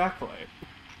imagination, exactly.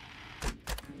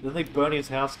 Then they burn his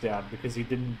house down because he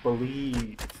didn't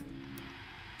believe.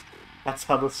 That's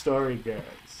how the story goes.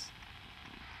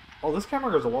 Oh, this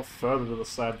camera goes a lot further to the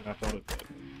side than I thought it did.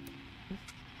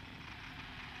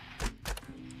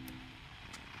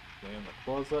 Stay in the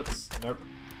closets. Nope.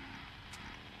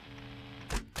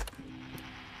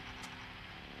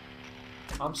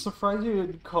 I'm surprised you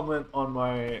didn't comment on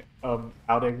my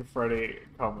outing Freddy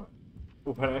comment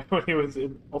when he was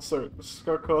in also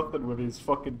Scott Cawthon with his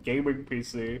fucking gaming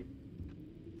PC.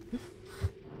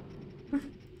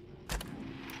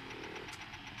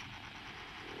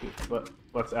 But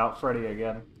let's out Freddy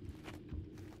again.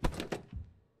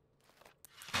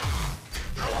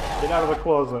 Get out of the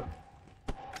closet.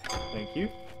 Thank you.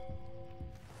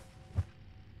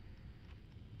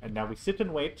 And now we sit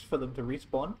and wait for them to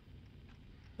respawn.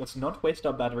 Let's not waste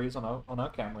our batteries on our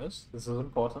cameras. This is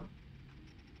important.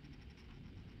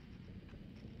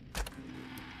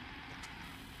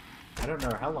 I don't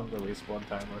know how long the respawn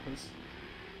timer is.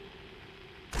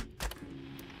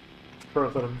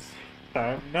 President's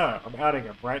time? No, I'm outing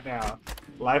him right now.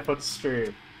 Live on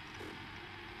stream.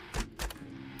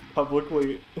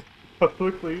 Publicly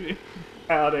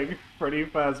outing Freddy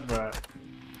Fazbear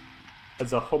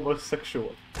as a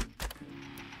homosexual.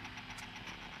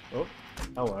 Oh,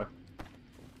 hello.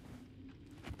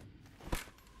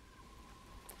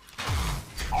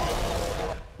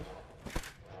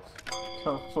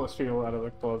 Can't force people out of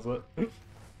the closet. I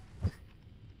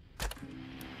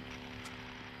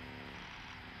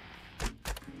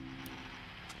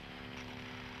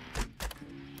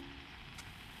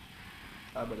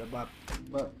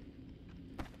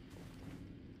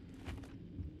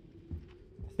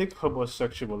think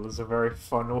homosexual is a very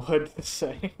fun word to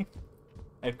say.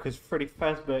 And because Freddy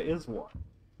Fazbear is one.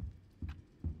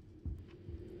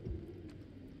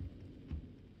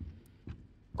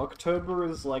 October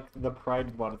is like the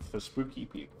Pride month for spooky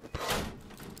people.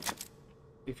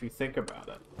 If you think about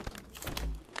it.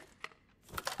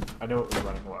 I know it was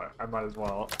running low. I might as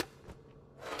well.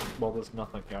 Well, there's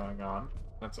nothing going on.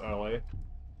 That's early.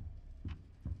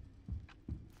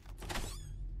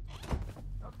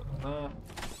 Nothing there.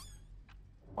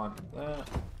 One there.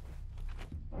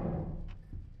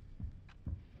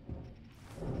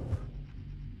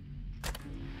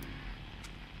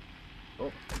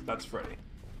 Oh, that's Freddy.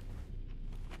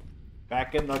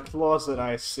 Back in the closet,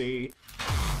 I see.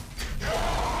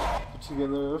 Put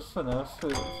together FNAF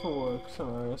for work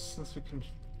tomorrow since we can't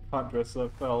dress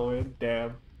up for Halloween.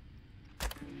 Damn.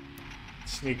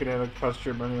 Sneaking in a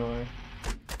costume anyway.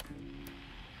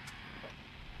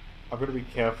 I'm gonna be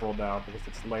careful now because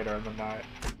it's later in the night.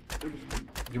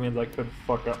 You mean I could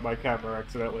fuck up my camera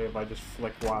accidentally if I just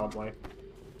flick wildly?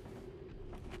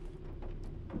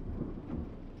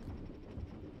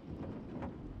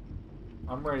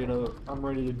 I'm ready to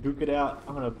duke it out.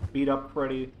 I'm gonna beat up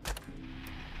Freddy.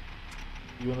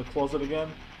 You in the closet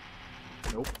again?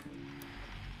 Nope.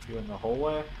 You in the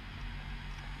hallway?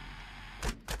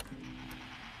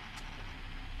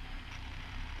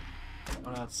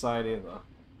 Not outside either.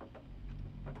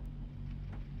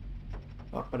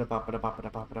 In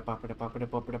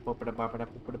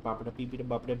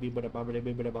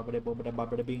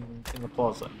the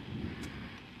closet.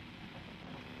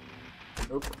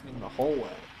 Nope, in the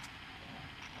hallway.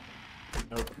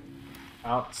 Nope.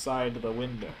 Outside the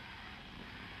window.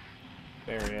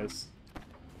 There he is.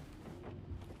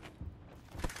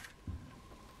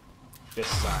 This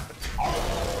side.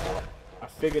 I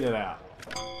figured it out.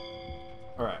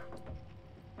 Alright.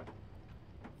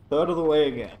 Third of the way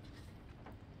again.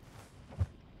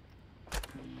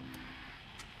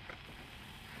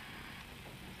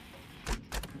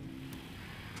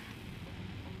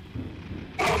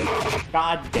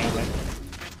 God damn it.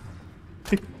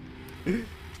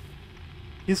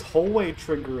 His hallway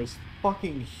trigger is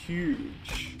fucking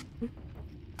huge.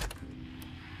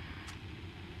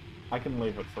 I can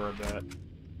leave it for a bit.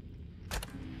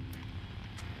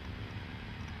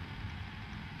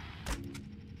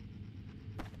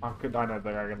 I don't think I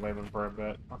can leave it for a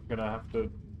bit. I'm gonna have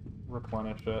to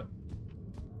replenish it.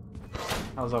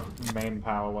 How's our main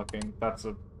power looking? That's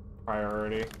a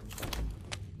priority.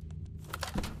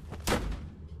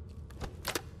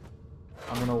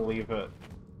 I'm gonna leave it.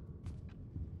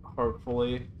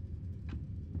 Hopefully,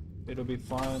 it'll be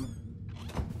fine.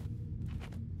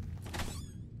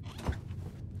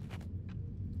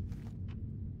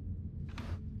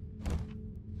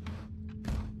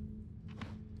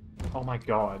 Oh my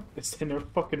god, is there no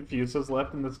fucking fuses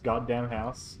left in this goddamn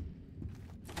house?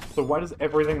 So why does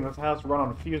everything in this house run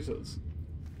on fuses?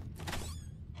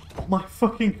 Oh my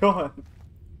fucking god!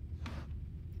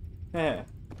 There,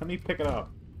 let me pick it up.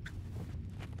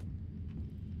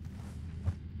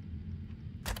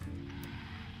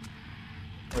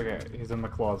 Okay, he's in the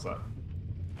closet.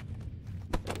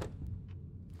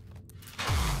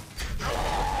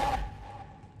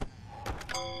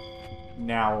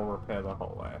 Now we'll repair the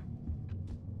hallway.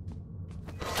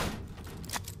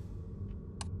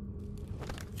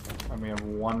 And we have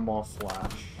one more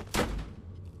flash.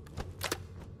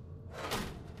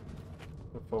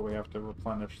 Before we have to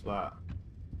replenish that.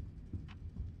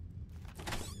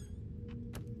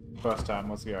 First time,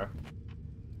 let's go.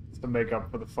 To make up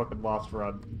for the fucking lost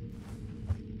run.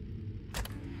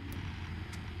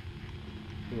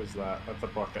 Who is that? That's a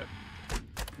bucket.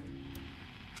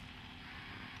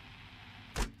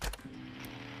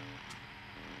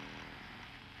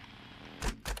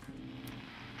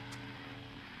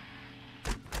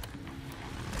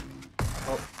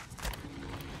 Oh.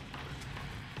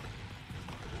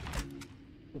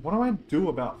 What do I do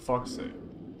about Foxy?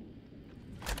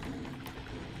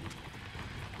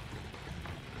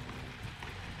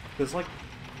 There's like...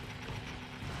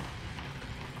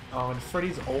 Oh, and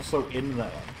Freddy's also in there.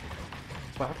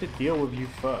 So I have to deal with you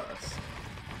first.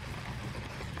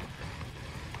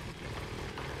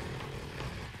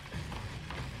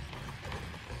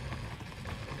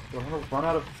 I'm gonna run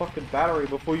out of fucking battery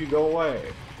before you go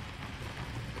away.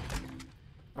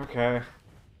 Okay.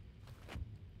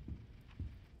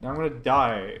 Now I'm gonna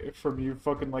die from you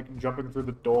fucking like jumping through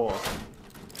the door.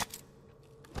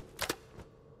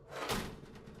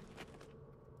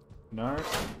 No?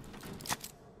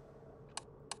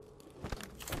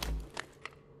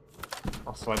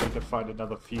 Also, I need to find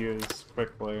another fuse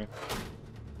quickly.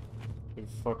 If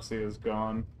Foxy is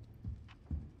gone.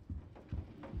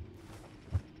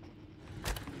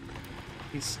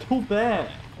 He's still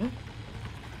there!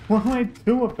 What do I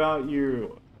do about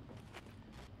you?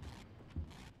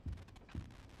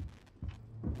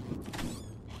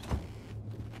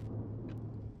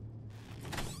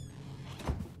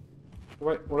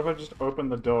 What if I just open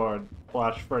the door and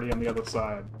flash Freddy on the other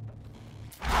side?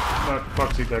 No,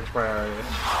 Foxy takes priority.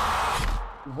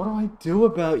 What do I do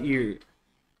about you?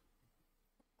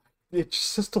 It just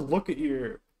says to look at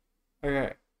you.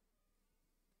 Okay.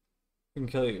 Can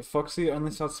kill you. Foxy only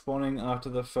starts spawning after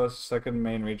the second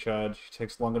main recharge.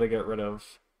 Takes longer to get rid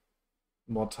of.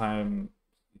 More time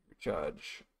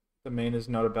recharge. The main is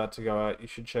not about to go out. You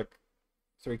should check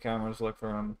 3 cameras, look for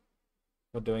him.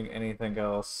 Not doing anything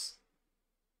else.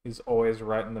 He's always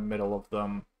right in the middle of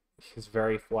them. He's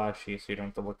very flashy, so you don't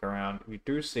have to look around. If you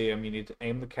do see him, you need to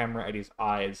aim the camera at his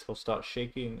eyes. He'll start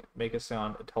shaking, make a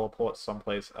sound, and teleport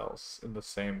someplace else in the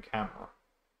same camera.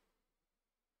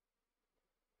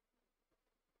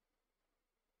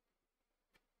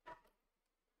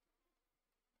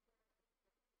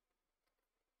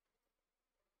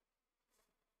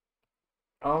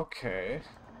 Okay.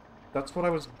 That's what I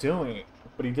was doing,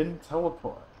 but he didn't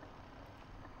teleport.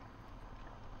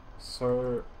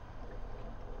 So...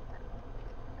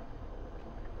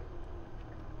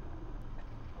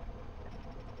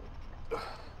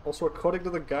 Also, according to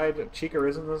the guide, Chica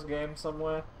is in this game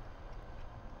somewhere.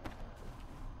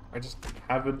 I just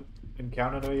haven't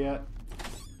encountered her yet.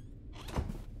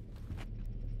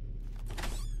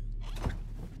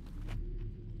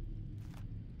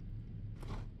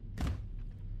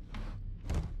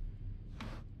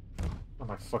 Oh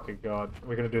my fucking god.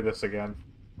 We're gonna do this again.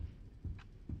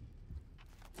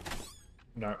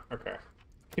 No, okay.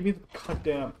 Give me the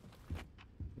goddamn...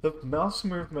 The mouse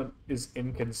movement is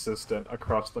inconsistent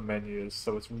across the menus,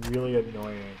 so it's really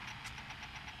annoying.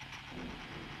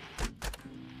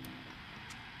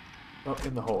 Oh,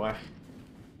 in the hallway.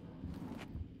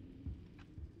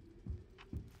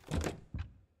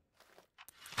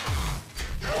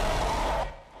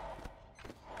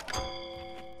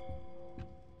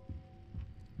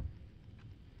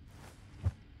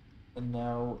 And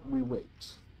now we wait.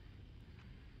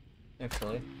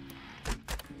 Actually.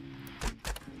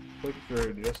 Click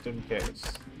through just in case.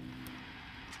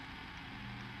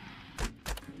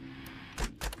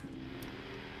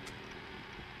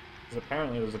 Because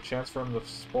apparently there's a chance for him to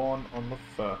spawn on the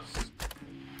first.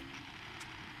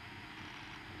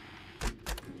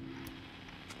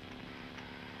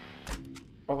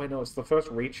 Oh wait, no, it's the first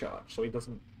recharge, so he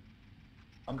doesn't...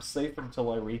 I'm safe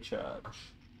until I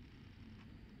recharge.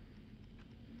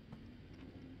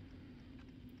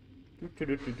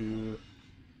 Do-do-do-do-do.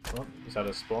 Oh, is that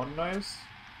a spawn noise?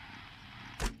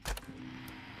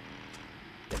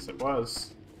 Yes, it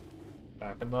was.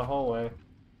 Back in the hallway.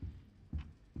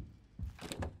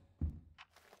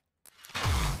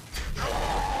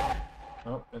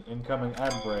 Oh, an incoming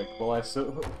ad break.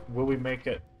 Will we make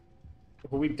it?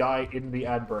 Will we die in the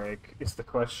ad break? Is the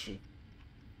question.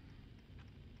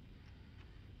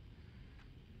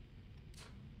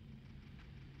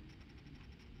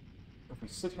 If we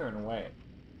sit here and wait.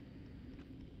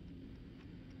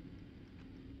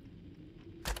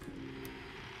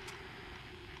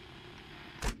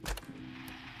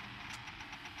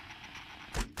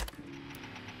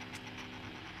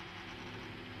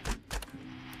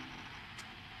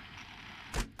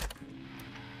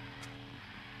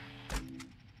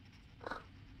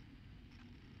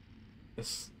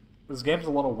 This game's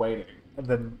a lot of waiting, and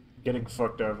then getting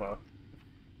fucked over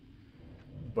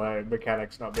by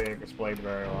mechanics not being explained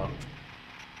very well.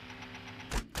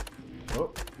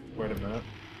 Oh, wait a minute.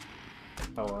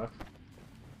 Hello.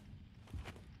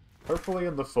 Hopefully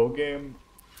in the full game,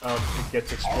 it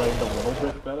gets explained a little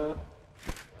bit better.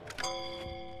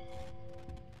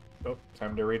 Oh,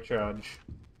 time to recharge.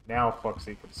 Now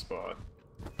Foxy can spawn.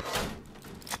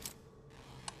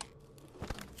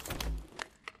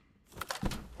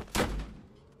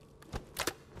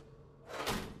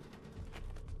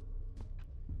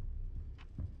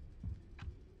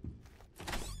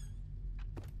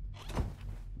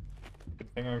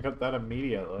 I think I got that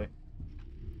immediately.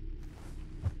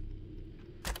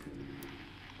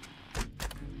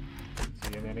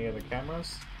 See in any of the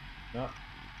cameras? No.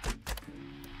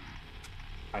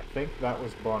 I think that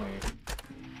was Bonnie.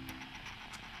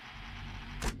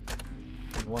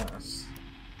 Unless...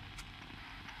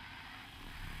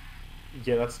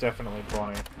 Yeah, that's definitely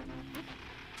Bonnie.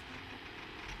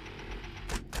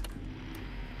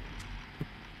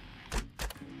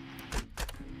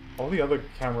 All the other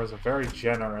cameras are very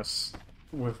generous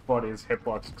with Bonnie's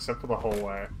hitbox, except for the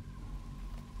hallway.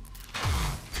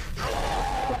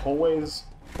 The hallway's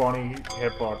Bonnie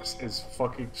hitbox is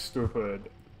fucking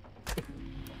stupid.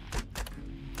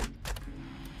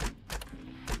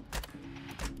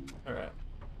 Alright.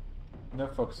 No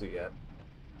Foxy yet.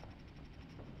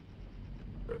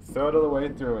 We're a third of the way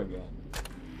through again.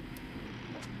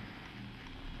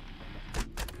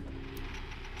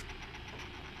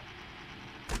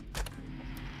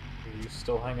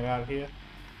 still hanging out here?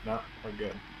 No, we're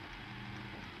good.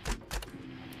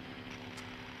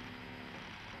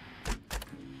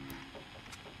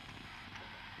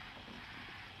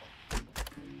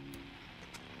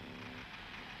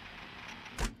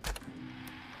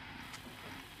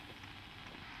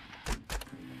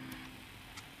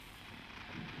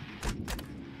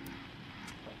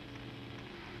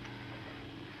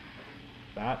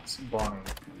 That's Bonnie.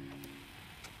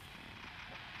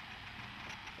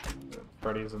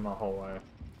 Freddy's in the hallway.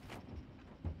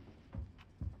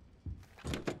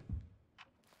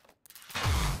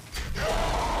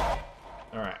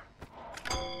 Alright.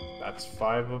 That's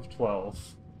 5 of 12.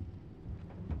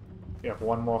 We have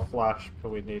one more flash, but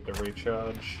we need to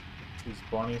recharge. Is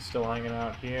Bonnie still hanging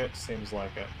out here? It seems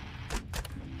like it.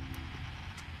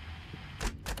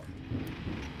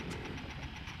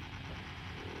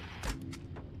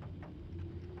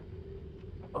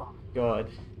 Oh, God.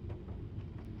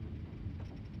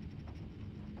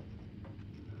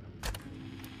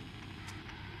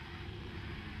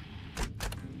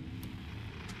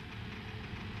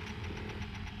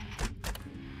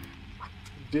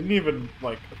 Didn't even,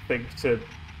 like, think to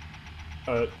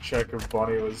check if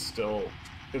Bonnie was still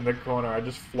in the corner. I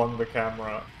just flung the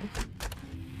camera.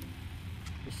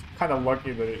 Just kind of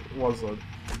lucky that it wasn't.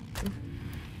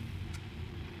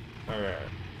 Alright,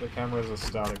 the cameras are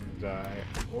starting to die.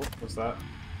 Oh, what's that?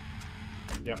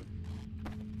 Yep.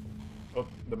 Oh,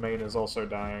 the main is also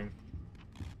dying.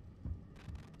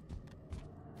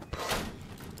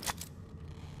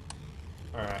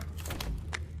 Alright.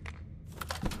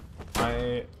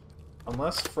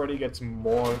 Unless Freddy gets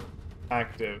more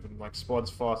active and like spawns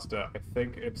faster, I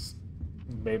think it's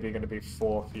maybe gonna be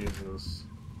 4 fuses.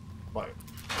 Like,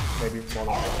 maybe more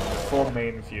than 4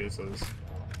 main fuses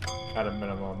at a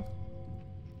minimum.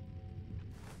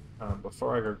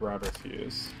 Before I go grab a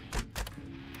fuse.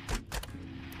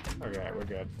 Okay, we're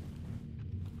good.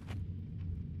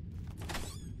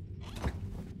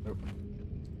 Nope.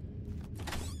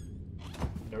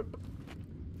 Nope.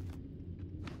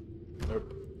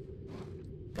 Nope.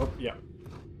 Oh, yeah.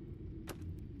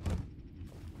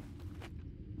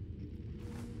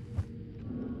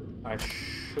 I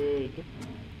should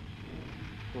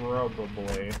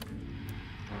probably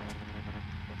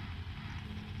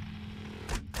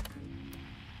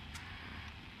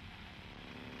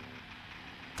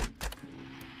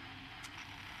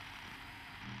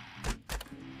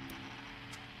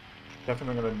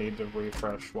definitely gonna need to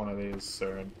refresh one of these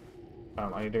soon.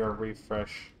 I need to go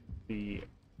refresh the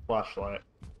flashlight.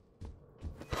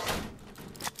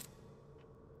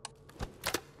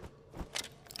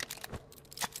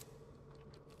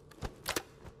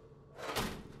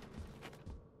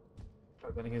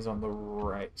 Then he's on the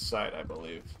right side, I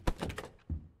believe.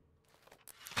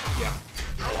 Yeah.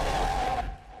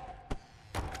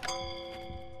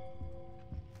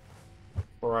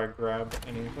 Before I grab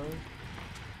anything.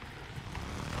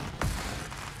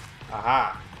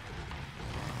 Aha!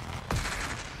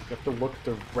 You have to look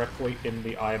directly in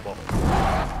the eyeball.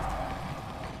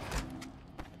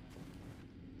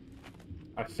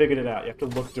 I figured it out. You have to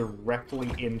look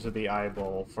directly into the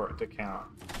eyeball for it to count.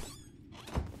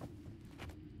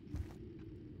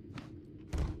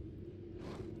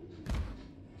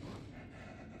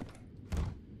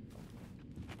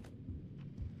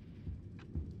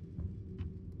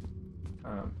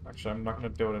 Actually, I'm not going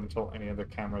to do it until any of the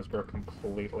cameras go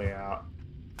completely out.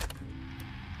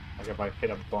 Like if I hit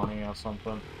a Bonnie or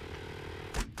something.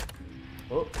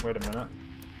 Oh, wait a minute.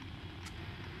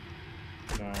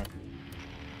 No.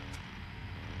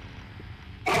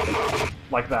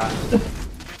 Like that.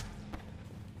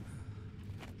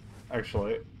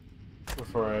 Actually,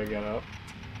 before I get up.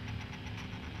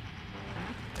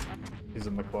 He's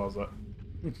in the closet.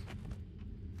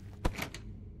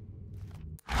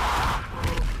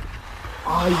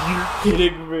 Are you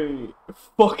kidding me?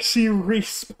 Foxy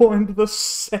respawned the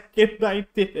second I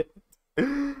did it.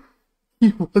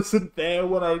 He wasn't there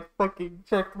when I fucking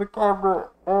checked the camera.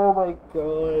 Oh my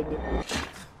god.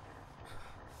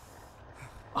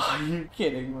 Are you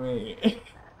kidding me?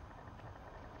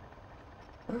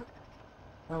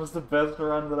 That was the best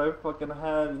run that I fucking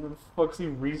had, and then Foxy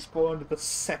respawned the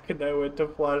second I went to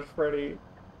Flash Freddy.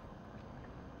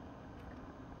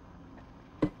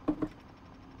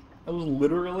 That was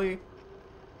literally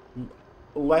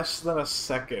less than a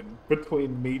second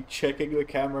between me checking the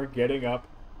camera, getting up,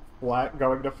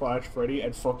 going to Flash Freddy,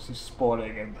 and Foxy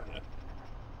spawning in there.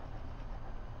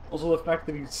 Also the fact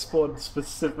that he spawned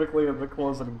specifically in the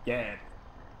closet again.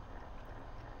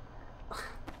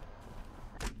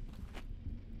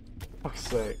 Fuck's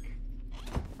sake.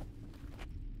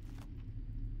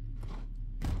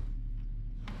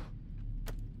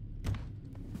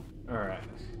 Alright.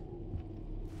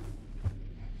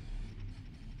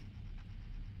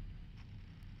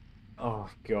 Oh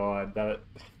god, that's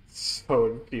so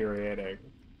infuriating.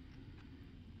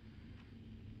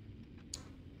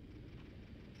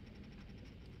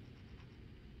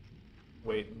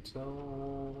 Wait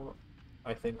until...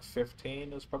 I think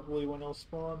 15 is probably when he'll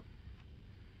spawn.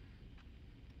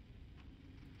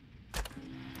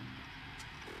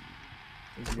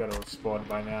 He's gotta have spawned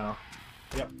by now.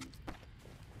 Yep.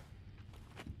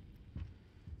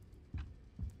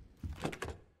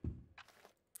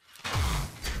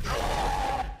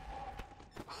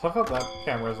 I love how that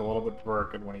camera's a little bit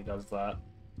broken when he does that.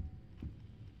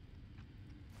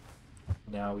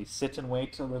 Now we sit and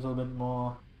wait a little bit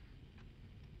more.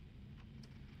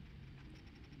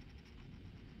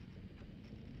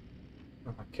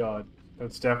 Oh my god,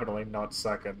 that's definitely not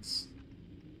seconds.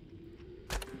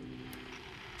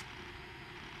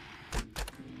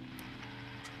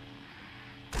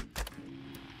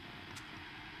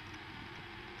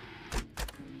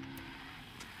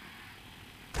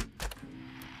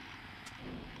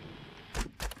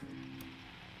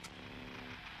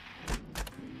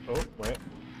 Oh, wait.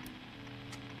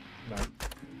 No.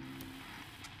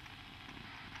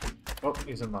 Oh,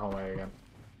 he's in the hallway again.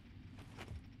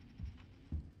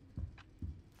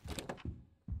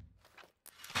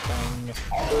 Bang.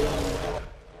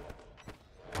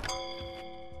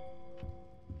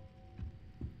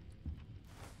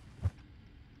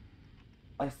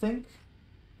 I think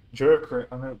Joker,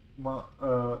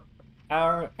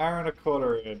 Aaron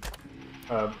Accordion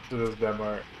to this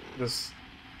demo.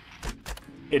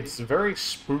 It's very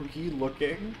spooky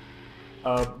looking,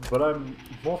 but I'm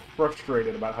more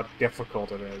frustrated about how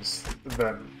difficult it is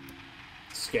than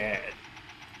scared.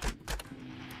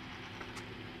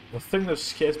 The thing that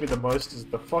scares me the most is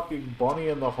the fucking Bonnie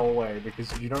in the hallway,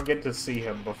 because you don't get to see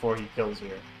him before he kills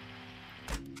you.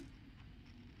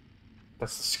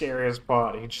 That's the scariest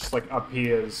part. He just, like,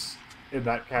 appears in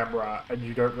that camera, and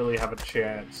you don't really have a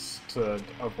chance to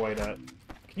avoid it.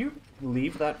 Can you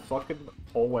leave that fucking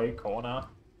hallway corner?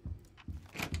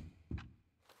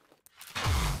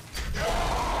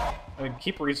 I mean,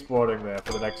 keep respawning there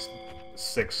for the next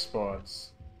 6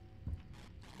 spawns.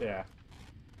 Yeah.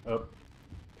 Oh.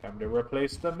 Time to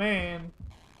replace the main.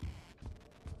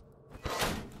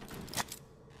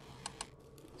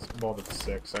 It's more than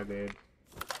 6 I need.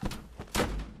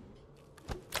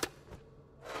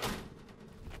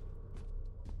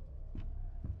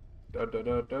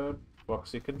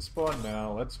 Foxy can spawn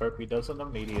now. Let's hope he doesn't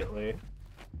immediately.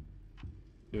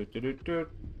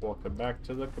 Welcome back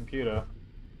to the computer.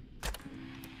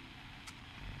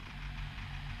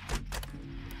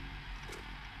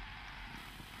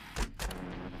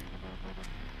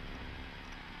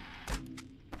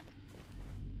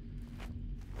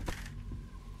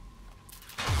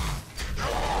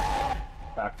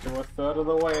 Back to a third of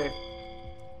the way.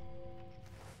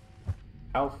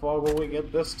 How far will we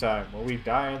get this time? Will we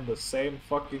die in the same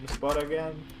fucking spot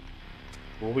again?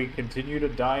 Will we continue to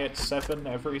die at 7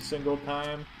 every single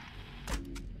time?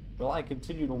 Will I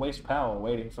continue to waste power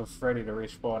waiting for Freddy to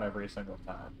respawn every single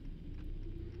time?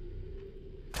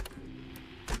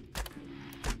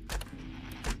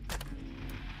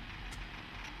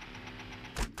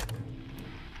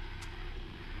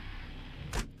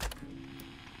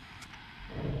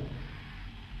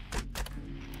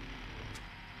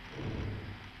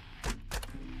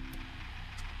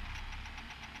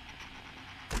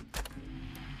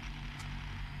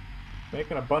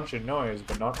 Making a bunch of noise,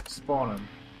 but not spawning.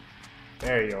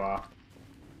 There you are.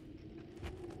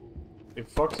 If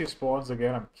Foxy spawns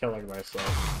again, I'm killing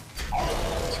myself.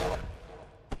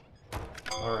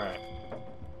 Alright.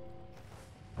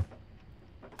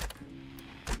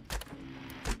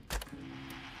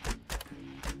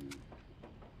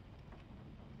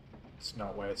 Let's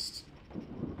not waste.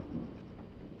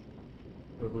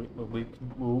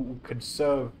 We'll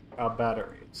conserve our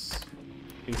batteries.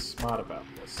 Be smart about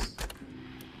this.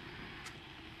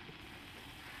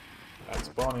 That's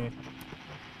Bonnie,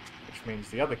 which means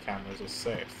the other cameras are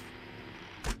safe.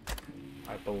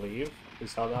 I believe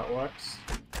is how that works.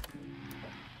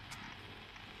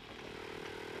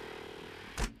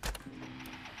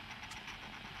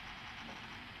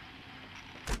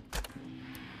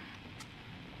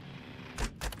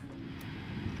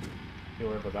 You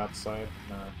over that side?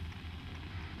 No.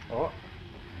 Oh!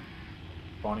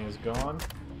 Bonnie is gone.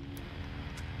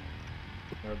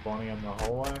 There's Bonnie in the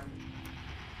hallway.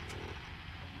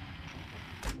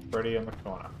 Freddy in the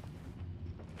corner.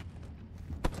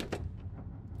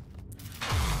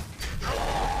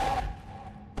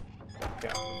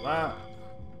 Get that.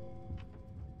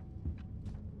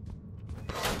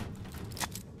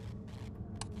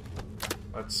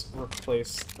 Let's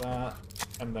replace that,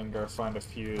 and then go find a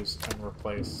fuse and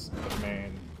replace the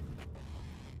main.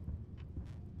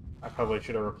 I probably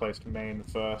should have replaced main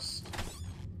first,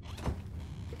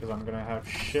 because I'm gonna have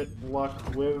shit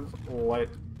luck with light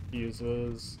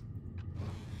fuses.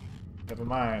 Never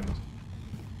mind.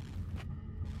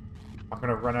 I'm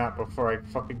gonna run out before I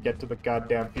fucking get to the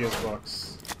goddamn fuse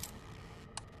box.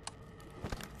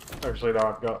 Actually, no,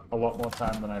 I've got a lot more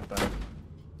time than I think.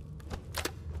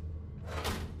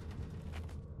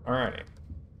 Alrighty.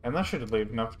 And that should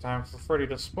leave enough time for Freddy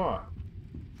to spawn.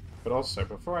 But also,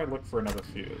 before I look for another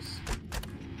fuse...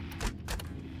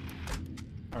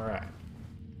 Alright.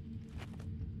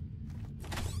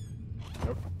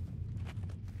 Nope.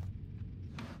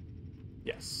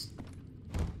 Yes.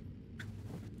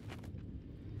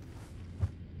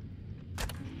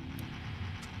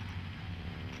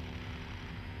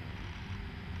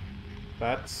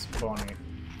 That's Bonnie.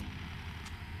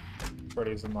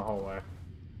 Freddy's in the hallway.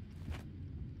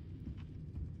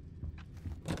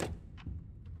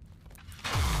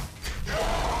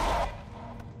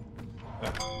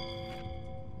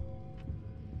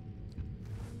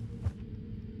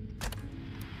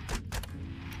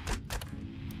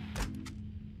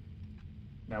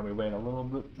 Now we wait a little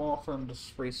bit more for him to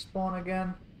respawn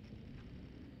again.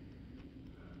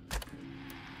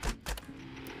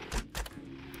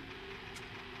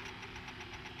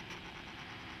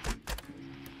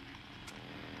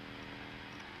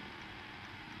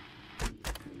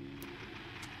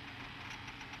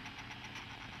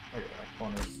 Okay, that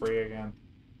corner's free again.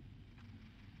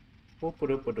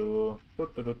 Boop-a-doop-a-doo.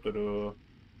 Boop-a-doop-a-doo.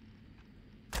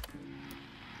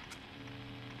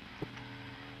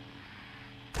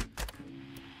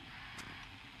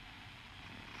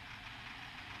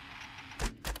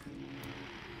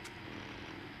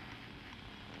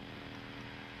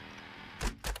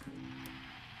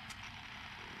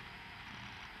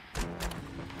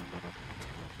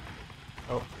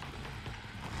 Oh.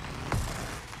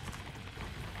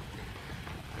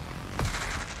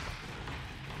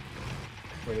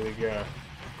 Where did he go?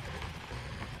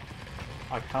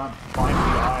 I can't find the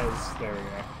eyes. There we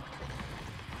go.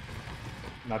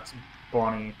 That's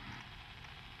Bonnie.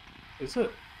 Is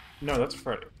it? No, that's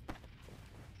Freddy.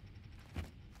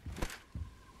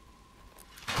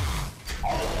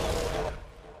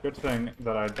 Good thing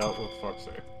that I dealt with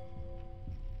Foxy.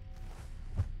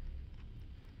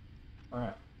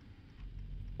 Alright.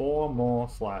 4 more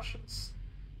flashes.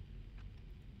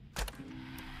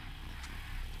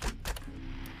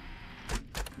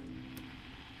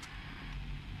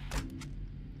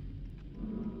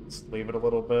 Let's leave it a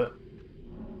little bit.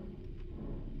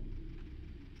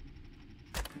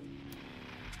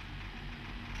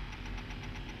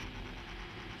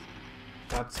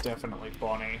 That's definitely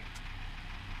Bonnie.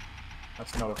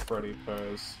 That's not a Freddy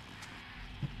pose.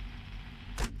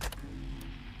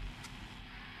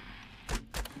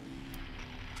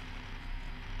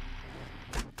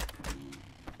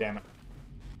 Damn it.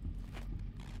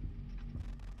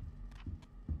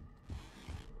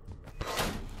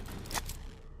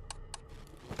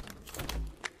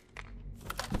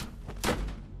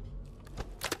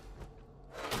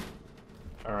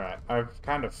 Alright, I've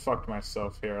kind of fucked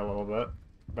myself here a little bit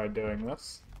by doing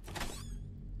this.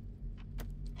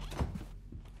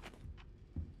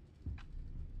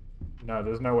 No,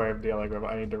 there's no way of dealing with it.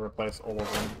 I need to replace all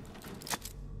of them.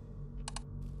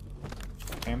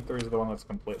 AM3 is the one that's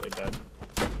completely dead.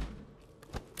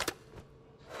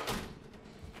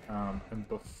 And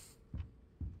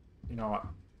you know what?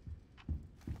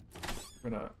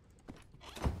 I'm gonna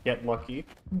get lucky.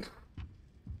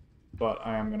 But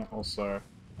I am gonna also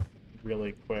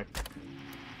really quick.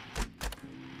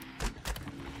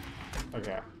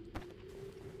 Okay.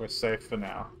 We're safe for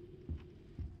now.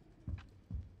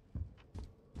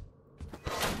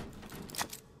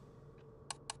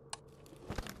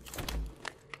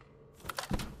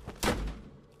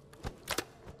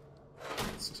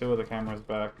 It's 2 of the cameras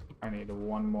back. I need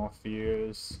 1 more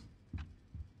fuse.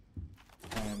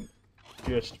 And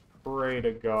just pray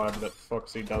to God that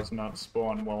Foxy does not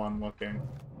spawn while I'm looking.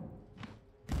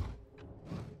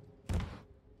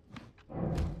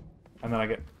 And then I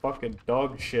get fucking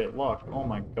dog shit luck. Oh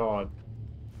my God.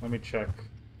 Let me check.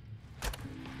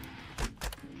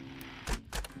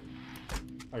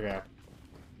 Okay.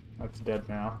 That's dead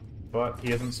now. But he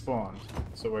hasn't spawned,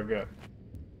 so we're good.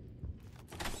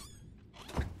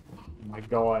 Oh my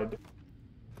God.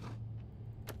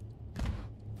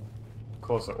 Of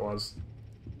course it was.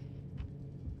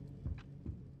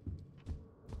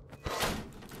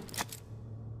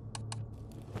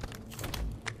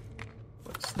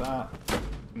 That,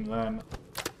 and then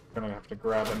Gonna have to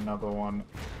grab another one.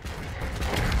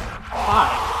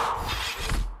 Hi!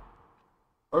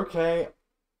 Okay.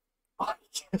 I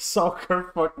guess I'll go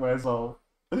fuck myself.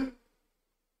 Oh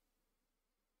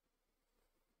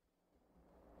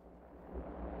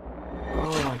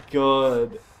my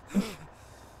god.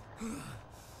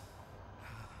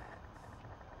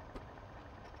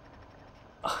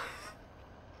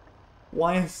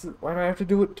 Why do I have to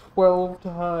do it 12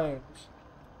 times?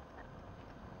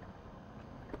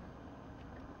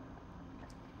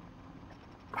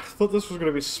 I thought this was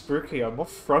gonna be spooky. I'm more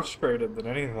frustrated than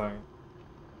anything.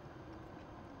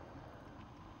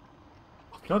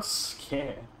 I'm not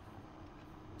scared.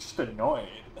 Just annoyed.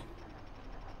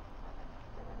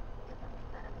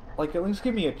 Like, at least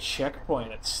give me a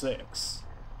checkpoint at 6.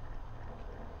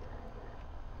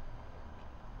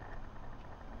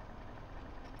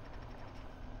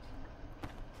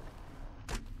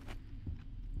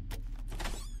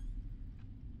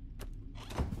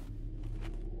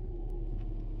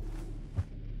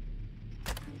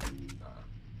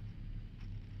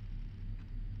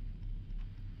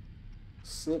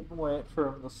 Sit and wait for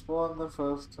him to spawn the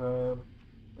first time,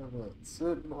 and then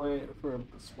sit and wait for him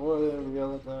to spawn every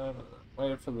other time, and then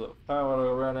wait for the power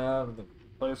to run out, and then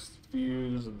replace the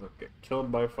fuse, and then get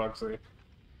killed by Foxy.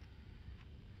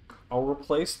 I'll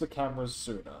replace the cameras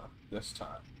sooner this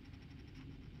time.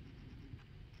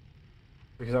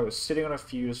 Because I was sitting on a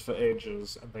fuse for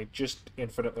ages, and they just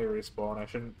infinitely respawn. I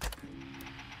shouldn't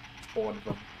board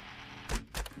them.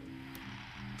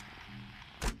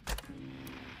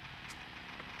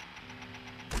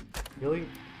 Really?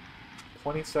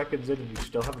 20 seconds in and you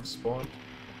still haven't spawned?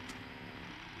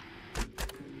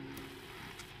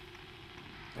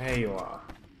 There you are.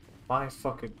 My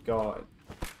fucking god.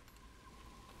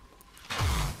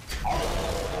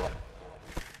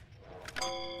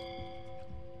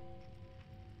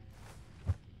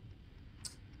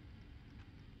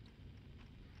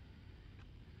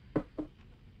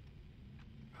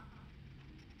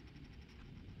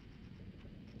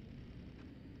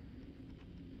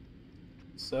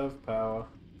 Serve power.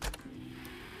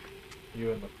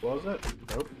 You in the closet?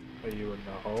 Nope. Are you in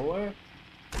the hallway?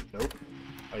 Nope.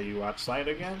 Are you outside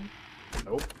again?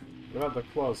 Nope. What about the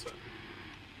closet?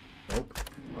 Nope.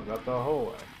 What about the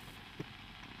hallway?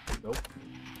 Nope.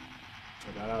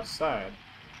 What about outside?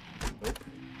 Nope.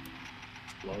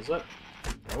 Closet?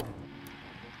 Nope.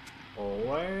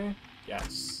 Hallway?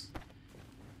 Yes.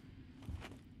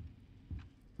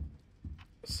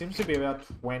 It seems to be about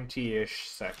 20-ish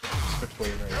seconds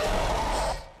between these.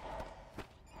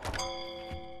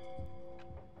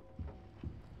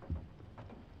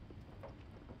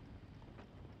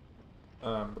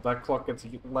 But that clock gets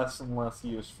less and less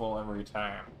useful every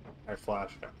time I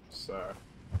flash him, so...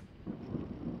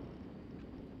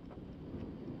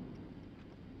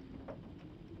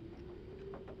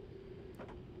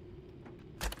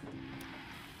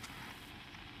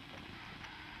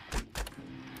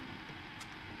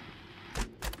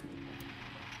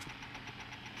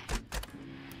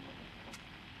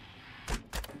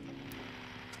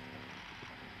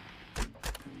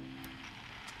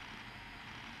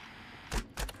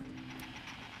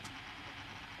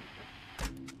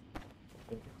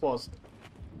 Close.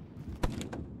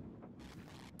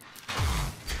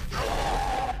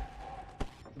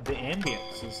 The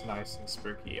ambience is nice and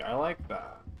spooky. I like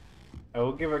that. I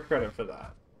will give her credit for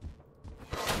that.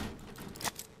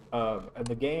 And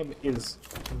the game is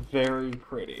very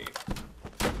pretty.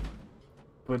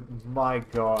 But my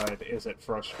god, is it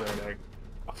frustrating.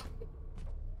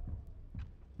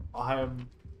 I'm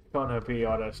gonna be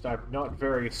honest, I'm not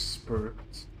very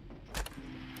spooked.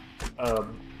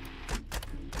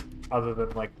 Other than,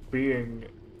 like, being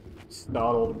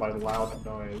startled by loud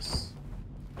noise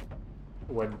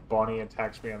when Bonnie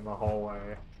attacks me in the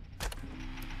hallway,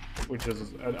 which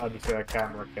is an unfair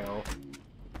camera kill.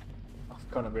 I'm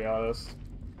gonna be honest.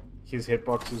 His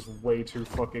hitbox is way too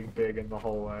fucking big in the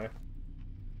hallway.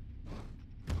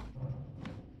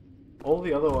 All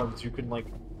the other ones, you can, like,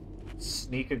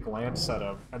 sneak a glance at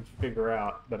him and figure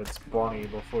out that it's Bonnie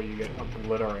before you get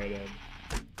obliterated.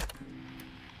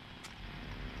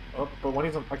 Oh, but when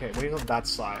he's on, okay, when he's on that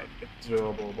side, it's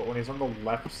doable, but when he's on the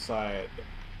left side,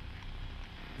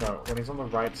 no, when he's on the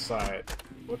right side,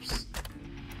 whoops,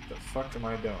 the fuck am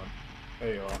I doing?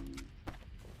 There you are.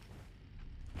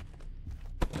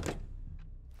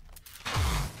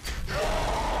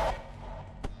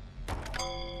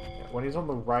 Yeah, when he's on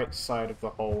the right side of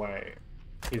the hallway,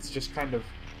 he's just kind of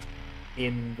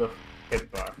in the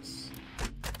hitbox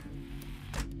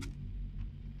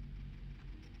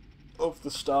of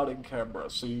the starting camera,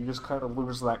 so you just kind of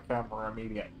lose that camera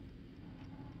immediately.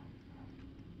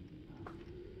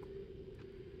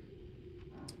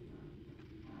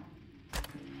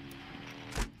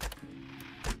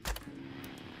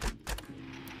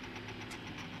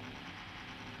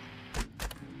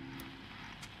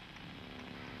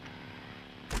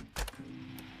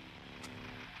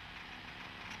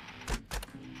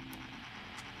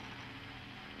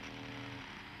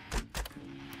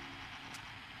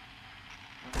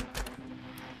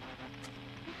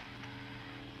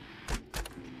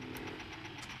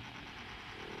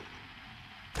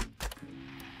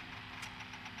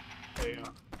 here.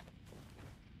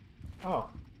 Oh,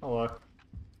 hello.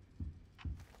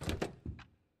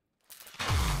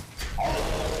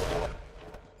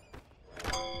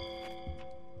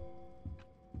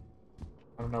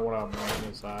 I don't know what our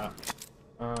main is at.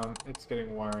 It's getting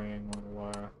worryingly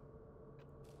low.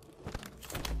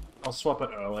 I'll swap it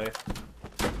early.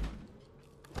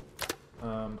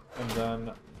 And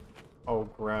then I'll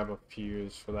grab a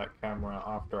fuse for that camera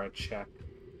after I check.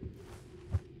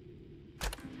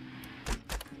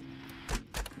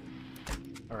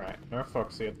 Alright, no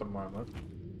Foxy at the moment.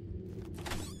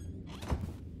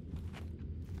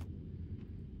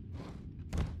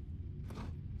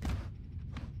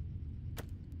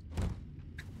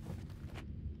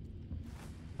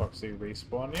 Foxy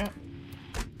respawn yet?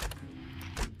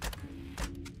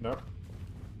 Nope.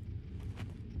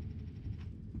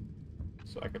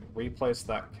 So I can replace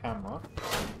that camera.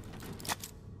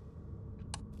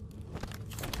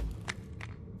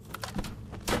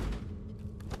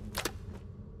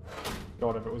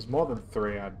 God, if it was more than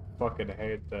 3, I'd fucking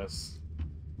hate this.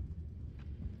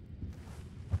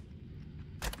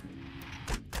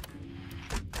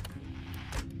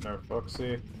 No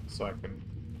Foxy, so I can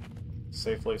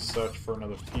safely search for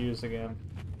another fuse again.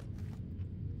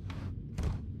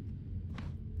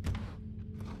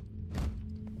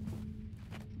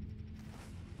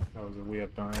 That was a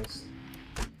weird noise.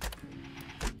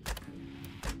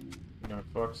 No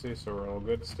Foxy, so we're all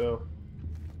good still.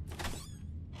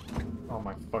 Oh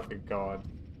my fucking god.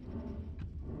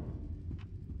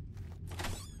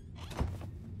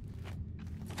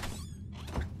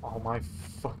 Oh my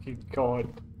fucking god.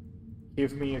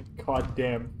 Give me a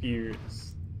goddamn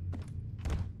fuse.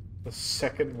 The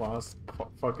second last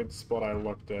fucking spot I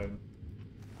looked in.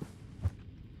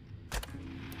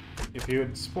 If you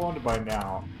had spawned by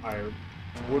now, I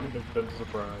wouldn't have been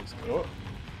surprised. Oh.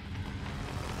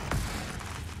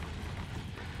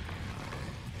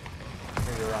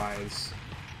 Your eyes.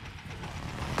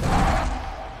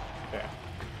 Okay.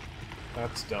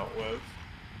 That's dealt with.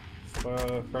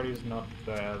 Freddy's not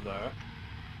there, though.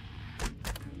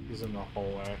 He's in the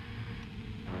hallway.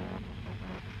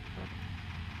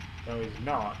 No, he's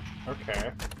not.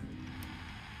 Okay.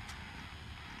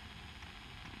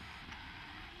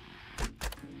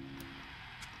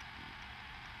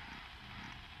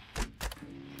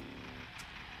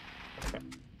 Okay.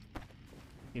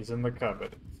 He's in the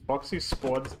cupboard. Foxy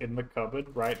spawns in the cupboard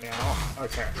right now.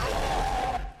 Okay.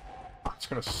 I'm just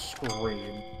gonna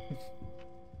scream.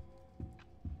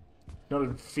 Not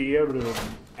in fear, but in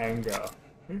anger.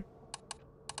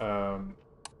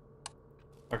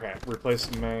 Okay, replace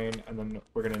the main, and then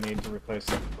we're gonna need to replace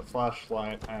the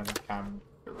flashlight and cam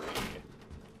 3.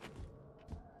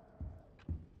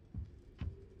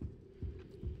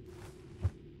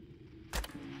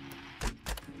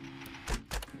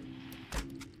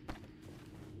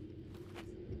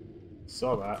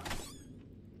 Saw that.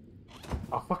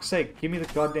 Oh, fuck's sake, give me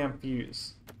the goddamn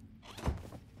fuse.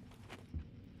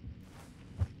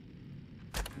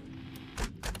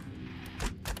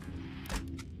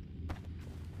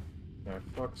 Okay,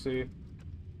 Foxy.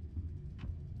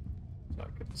 So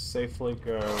I can safely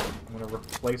go. I'm gonna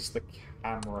replace the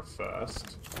camera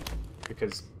first,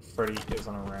 because Freddy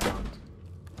isn't around.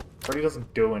 Freddy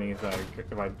doesn't do anything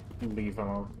if I leave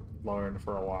him alone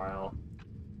for a while.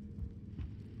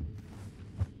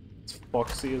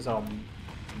 Foxy is our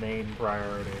main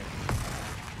priority.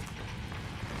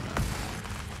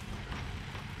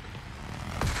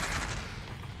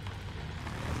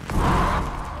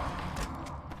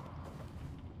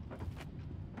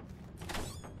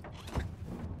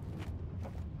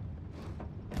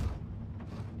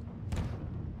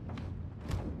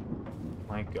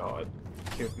 My god.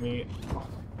 Give me... Oh,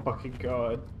 fucking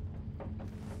god.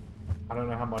 I don't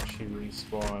know how much he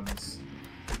respawns.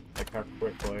 Like, how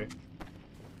quickly.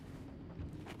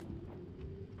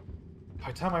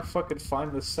 By the time I fucking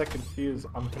find the second fuse,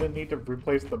 I'm gonna need to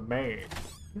replace the main.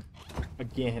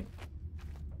 Again.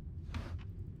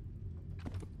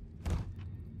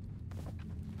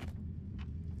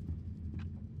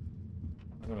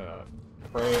 I'm gonna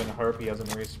pray and hope he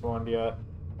hasn't respawned yet.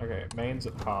 Okay, main's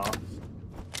at half.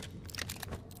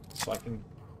 So I can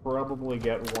probably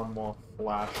get one more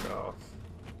flash off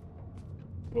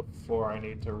before I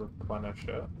need to replenish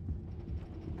it.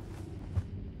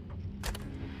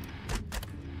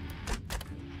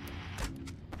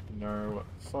 No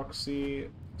Foxy,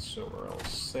 so we're all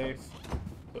safe.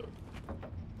 So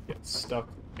get stuck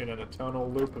in an eternal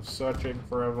loop of searching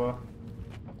forever.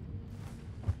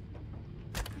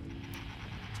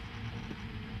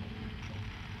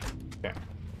 Okay.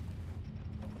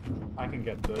 I can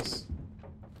get this.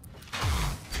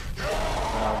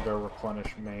 I'll go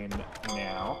replenish main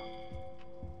now.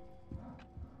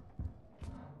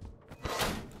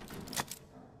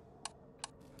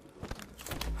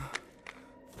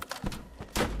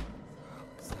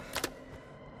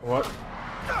 What?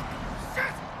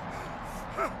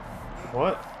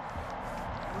 What?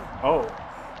 Oh.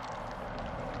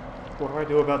 What do I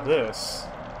do about this?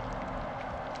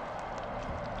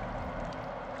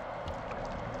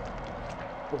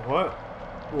 What?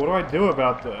 What do I do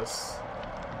about this?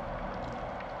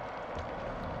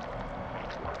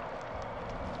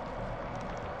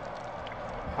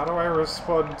 How do I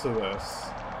respond to this?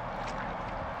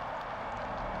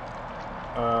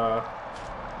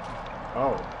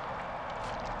 Oh.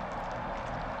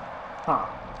 Huh.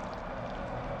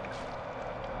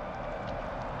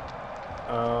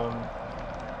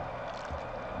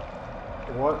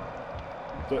 What?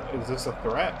 Is this a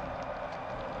threat?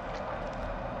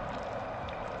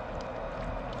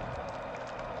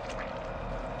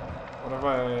 What if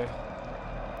I...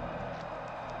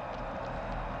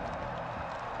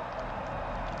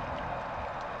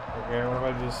 Okay, what if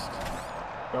I just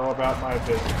go about my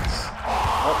business?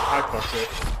 Oh, hi, Foxy.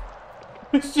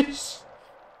 It's just...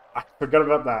 I forgot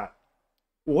about that.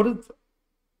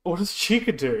 What does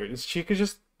Chica do? Is Chica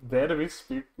just there to be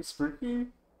spooky?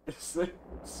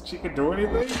 Does Chica do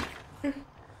anything?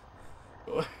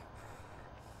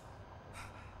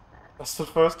 That's the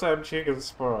first time Chica's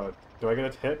spawned. Do I get a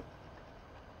tip?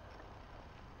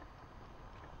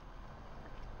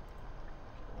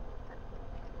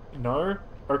 No?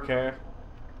 Okay.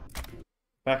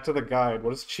 Back to the guide.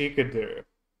 What does Chica do?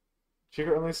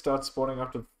 Chica only starts spawning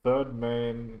after the third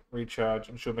main recharge,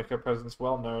 and she'll make her presence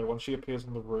well known. Once she appears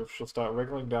on the roof, she'll start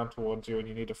wriggling down towards you, and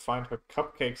you need to find her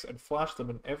cupcakes and flash them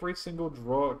in every single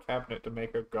drawer or cabinet to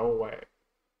make her go away.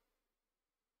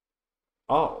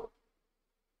 Oh.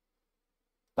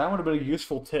 That would have been a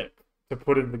useful tip to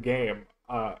put in the game,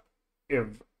 if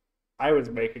I was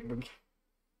making the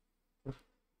game.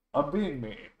 I'm being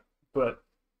mean, but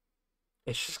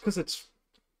it's just because it's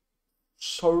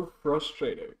so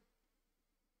frustrating.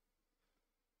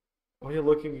 While you're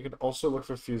looking, you can also look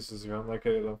for fuses. You're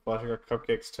unlikely that flashing our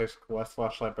cupcakes takes less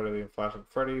flashlight better than flashing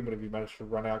Freddy, but if you manage to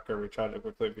run out, go recharge it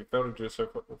quickly. If you fail to do so,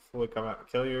 it will fully come out and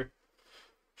kill you.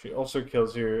 She also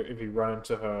kills you if you run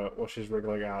into her while she's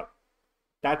wriggling out.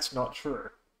 That's not true.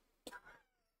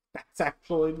 That's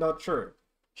actually not true.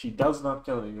 She does not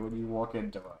kill you when you walk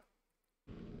into her.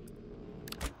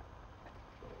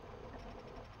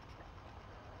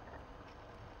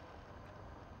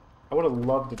 I would have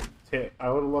loved I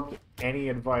would have loved any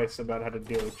advice about how to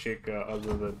deal with Chica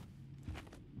other than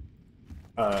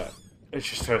it's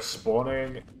just her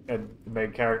spawning and the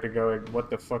main character going, "What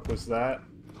the fuck was that?"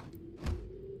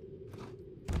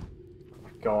 Oh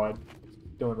my god,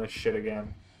 doing this shit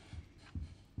again.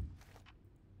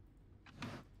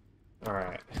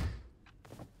 Alright.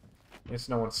 At least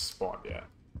no one's spawned yet.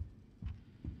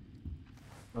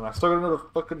 And I still got another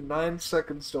fucking 9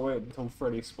 seconds to wait until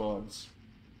Freddy spawns.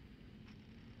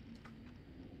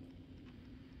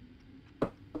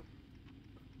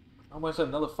 I almost had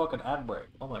another fucking ad break.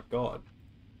 Oh my god.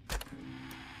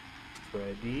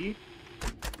 Freddy?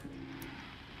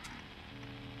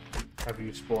 Have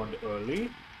you spawned early?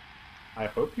 I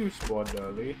hope you spawned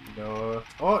early. No.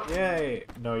 Oh, yay!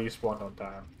 No, you spawned on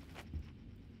time.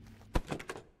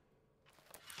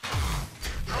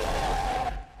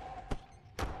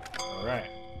 Alright.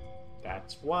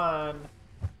 That's one.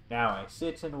 Now I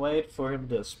sit and wait for him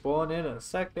to spawn in a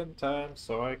second time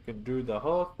so I can do the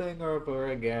whole thing over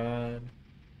again.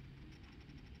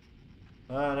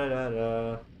 Da da da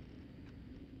da.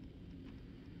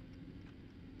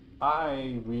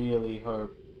 I really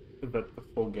hope that the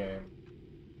full game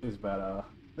is better.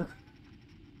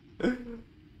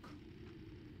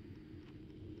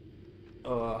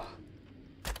 Ugh.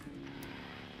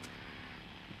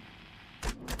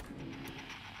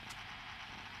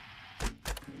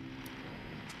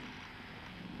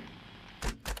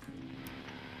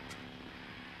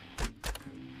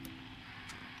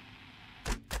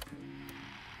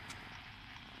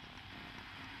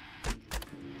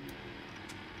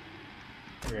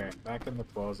 Okay, back in the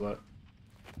closet.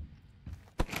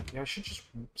 Yeah, I should just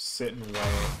sit and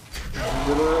wait. It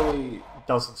literally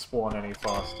doesn't spawn any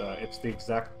faster. It's the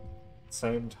exact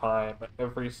same time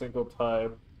every single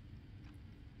time.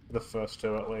 The first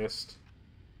two, at least.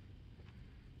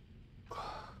 Let's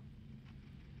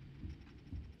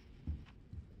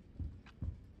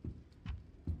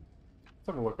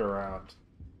have a look around.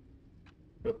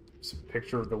 Got some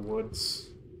picture of the woods.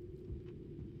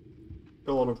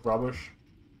 Got a lot of rubbish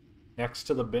next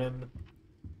to the bin.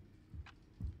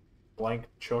 blank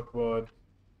chalkboard.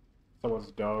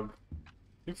 Someone's dog.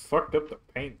 You fucked up the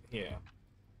paint here.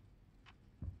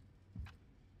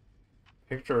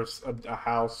 Picture a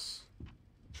house,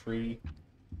 tree.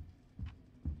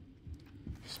 You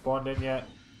spawned in yet?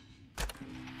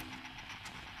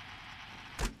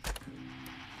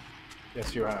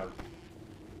 Yes, you have.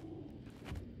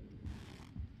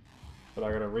 But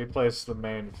I gotta replace the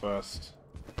main first.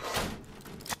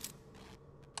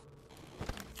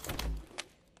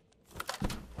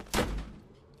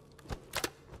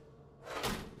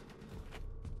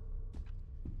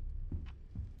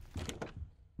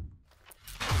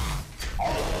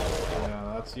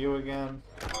 Yeah, that's you again.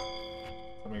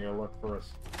 Let me go look for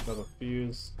another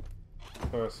fuse.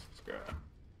 First, let's go.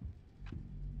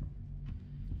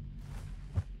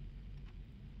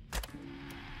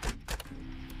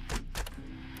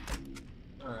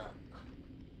 Alright.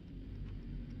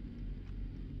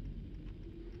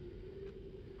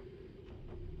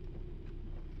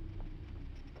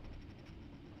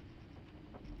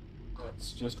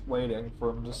 It's just waiting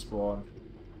for him to spawn.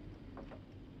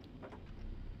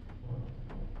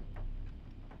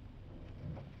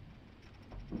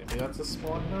 Maybe that's a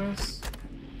spawn noise?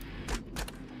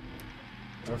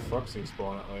 Or Foxy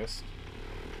spawn at least.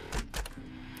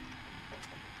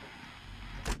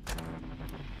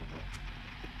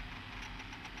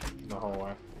 The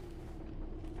hallway.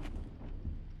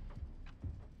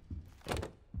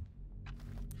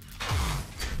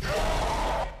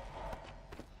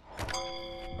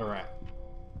 Alright.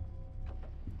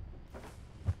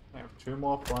 I have 2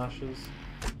 more flashes.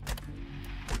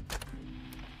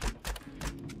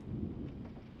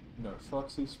 No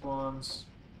Foxy spawns.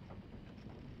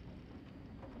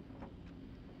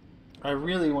 I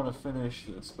really want to finish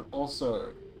this, but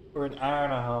also, we're an hour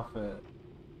and a half in.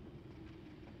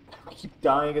 I keep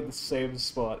dying at the same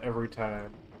spot every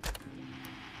time.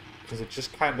 Because it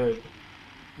just kind of...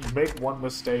 You make one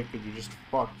mistake and you just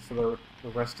fuck for the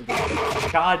rest of the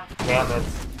game. God damn it!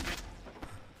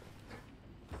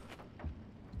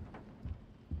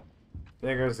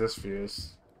 There goes this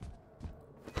fuse.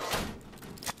 The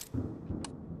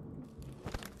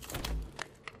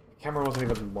camera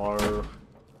wasn't even low.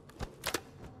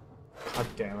 God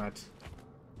damn it.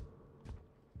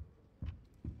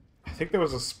 I think there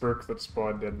was a spook that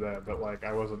spawned in there, but like,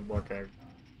 I wasn't looking.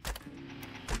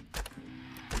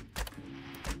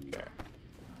 Okay.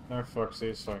 No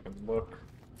Foxy, so I can look.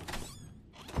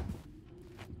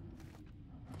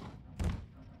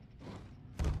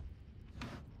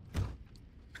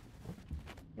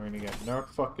 We're gonna get no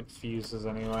fucking fuses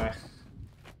anyway.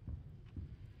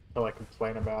 Until I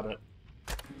complain about it.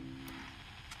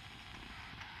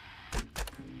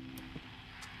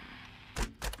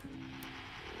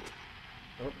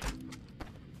 Oh.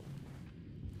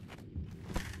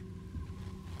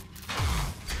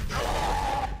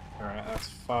 Alright, that's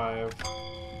 5.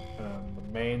 And the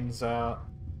main's out,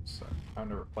 so time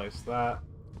to replace that.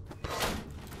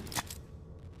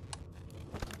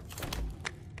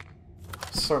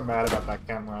 I'm so mad about that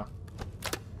camera.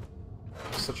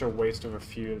 It's such a waste of a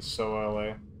fuse so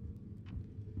early.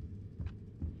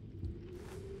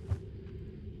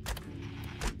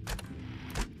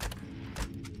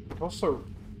 Also,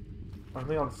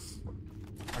 only on...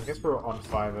 I guess we're on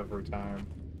 5 every time.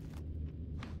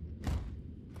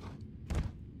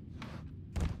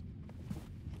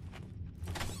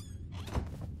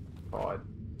 God.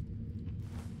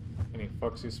 Any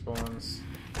Foxy spawns?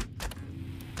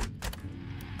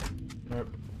 Nope.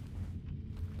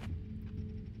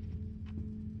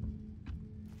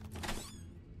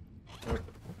 Nope.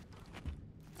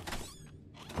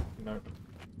 Nope.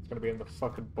 It's gonna be in the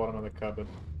fucking bottom of the cupboard.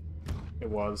 It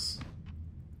was.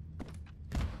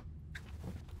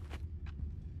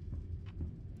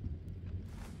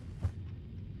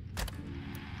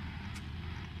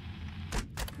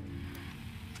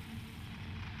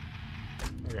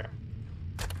 Okay.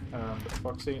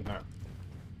 Foxy? No.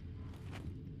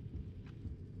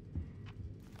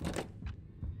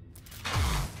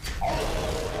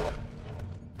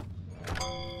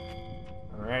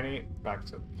 Alrighty, back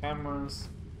to the cameras.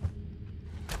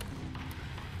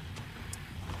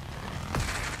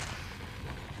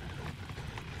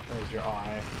 There's your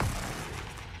eye.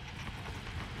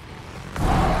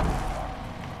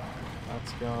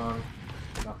 That's gone.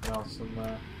 Nothing else in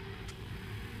there.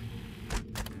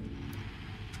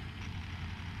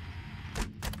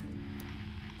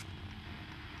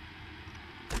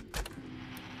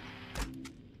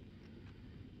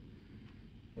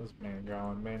 Where's main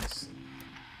going? Main's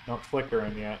not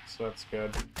flickering yet, so that's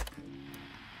good.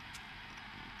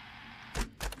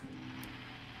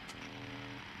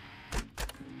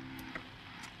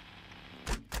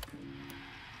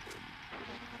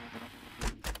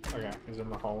 Okay, he's in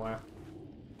the hallway.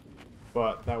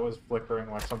 But that was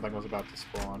flickering like something was about to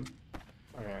spawn.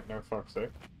 Okay, no fuck's sake.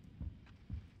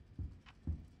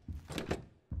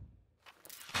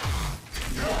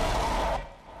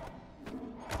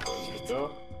 Close your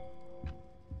door.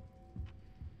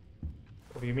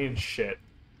 What do you mean, shit?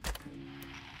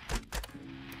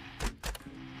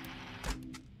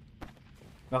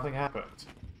 Nothing happened.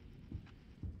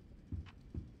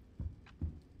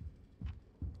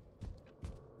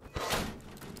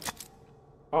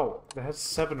 Oh, it has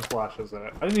 7 flashes in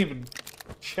it. I didn't even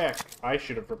check. I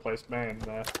should have replaced main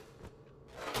there.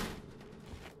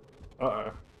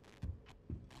 Uh-oh.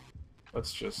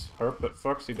 Let's just hope that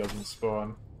Foxy doesn't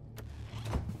spawn.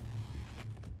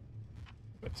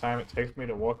 The time it takes me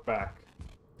to walk back.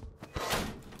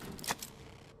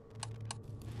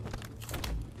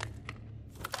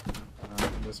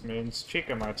 This means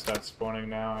Chica might start spawning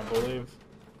now, I believe.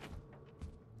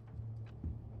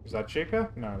 Is that Chica?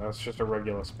 No, that's just a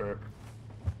regular spook.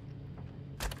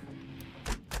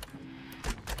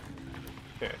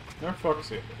 Okay, no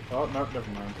Foxy. Oh, no,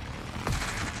 never mind.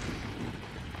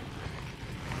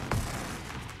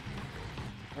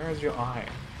 Where is your eye?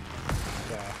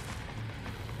 There.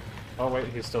 Oh wait,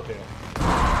 he's still here.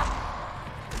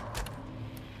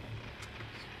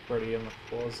 Freddy in the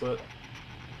closet.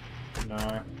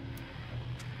 No.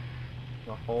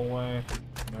 The hallway.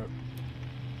 Nope.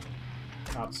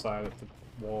 Outside at the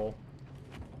wall.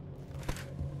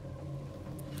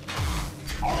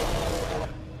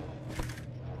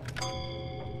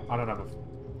 I don't know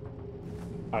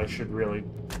if I should really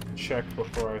check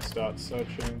before I start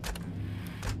searching.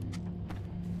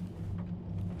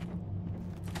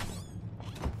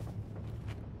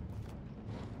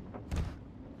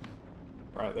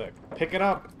 Right there. Pick it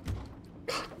up!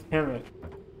 God damn it.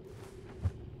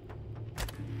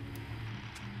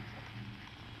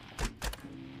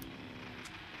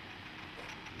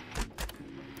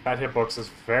 That hitbox is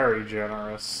very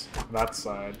generous on that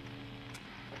side.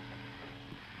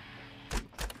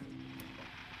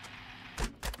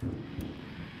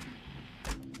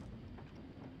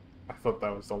 I thought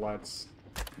that was the lights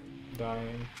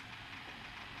dying.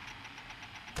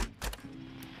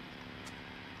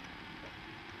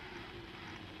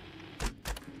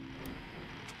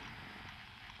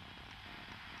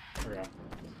 Okay.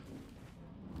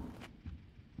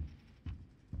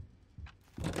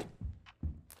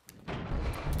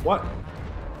 What?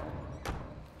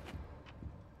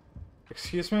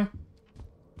 Excuse me?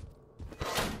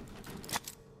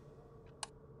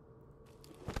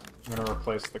 I'm gonna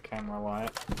replace the camera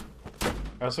light.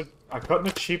 I got an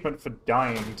achievement for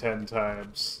dying 10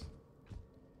 times.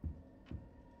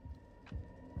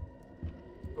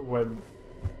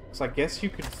 So I guess you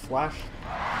could flash...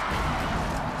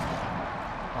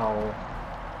 Oh.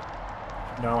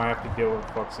 No, I have to deal with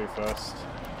Foxy first.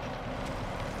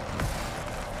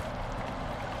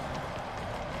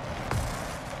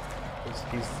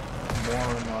 He's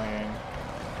more annoying.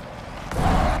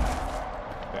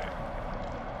 Okay.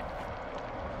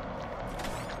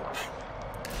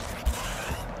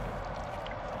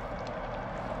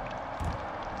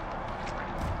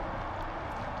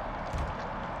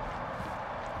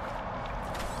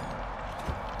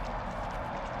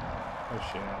 Oh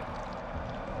shit.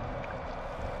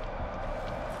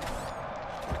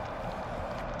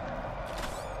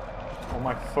 Oh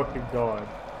my fucking god.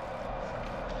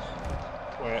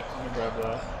 Wait, let me grab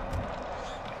that.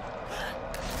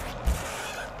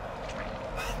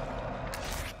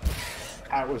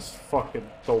 That was fucking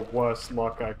the worst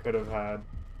luck I could have had.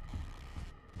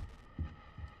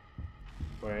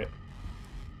 Wait.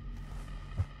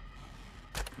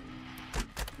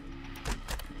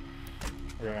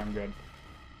 Okay, I'm good.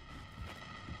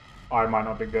 I might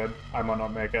not be good. I might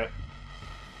not make it.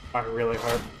 I really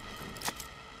hope.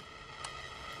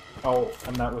 Oh,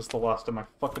 and that was the last of my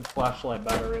fucking flashlight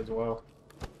battery as well.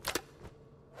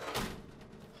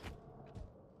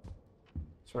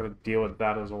 Sort of deal with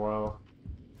that as well.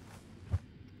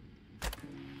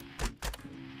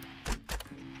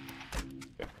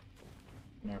 Okay.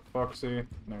 No Foxy,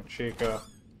 no Chica.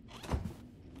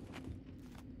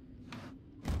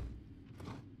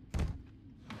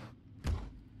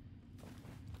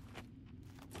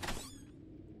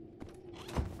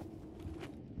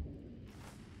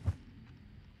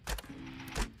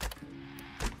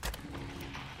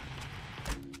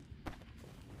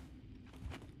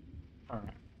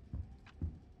 Alright.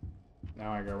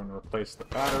 Now I go and replace the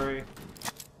battery.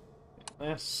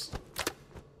 This.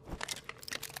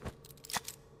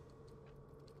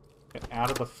 Get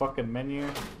out of the fucking menu.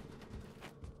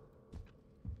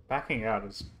 Backing out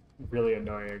is really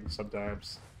annoying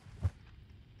sometimes.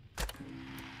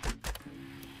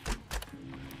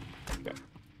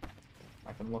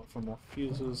 and look for more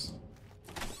fuses.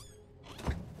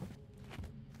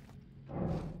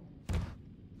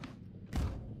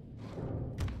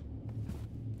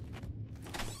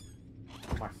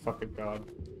 My fucking god.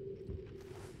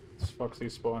 This Foxy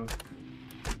spawn.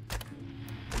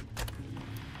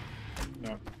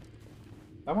 No.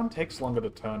 That one takes longer to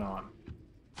turn on.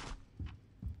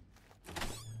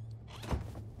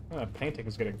 Oh, that painting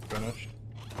is getting finished.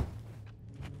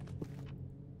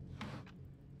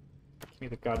 Give me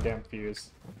the goddamn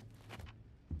fuse.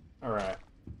 Alright.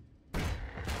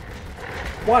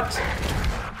 What?!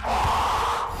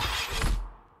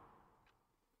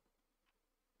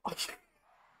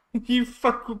 You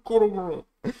fucking kidding me?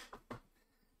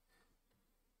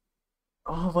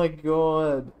 Oh my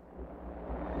god.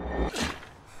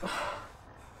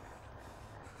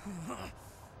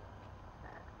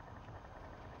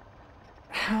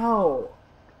 How?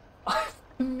 I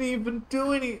didn't even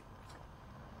do anything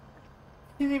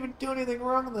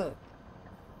wrong then.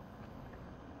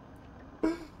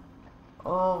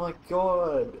 Oh my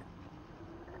god.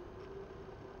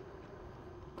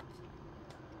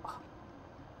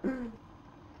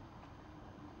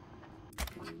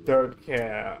 Don't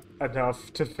care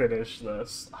enough to finish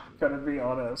this. I'm gonna be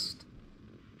honest.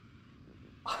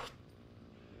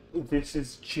 This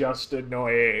is just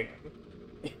annoying.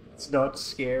 It's not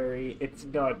scary. It's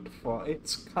not fun.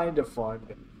 It's kind of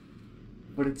fun.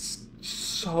 But it's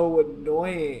so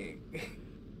annoying.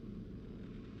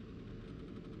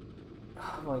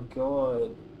 Oh my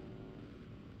god.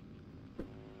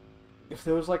 If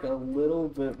there was like a little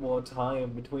bit more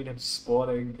time between him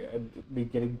spawning and me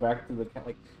getting back to the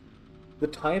like, the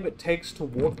time it takes to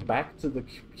walk back to the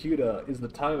computer is the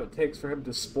time it takes for him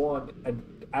to spawn and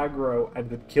aggro and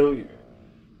then kill you.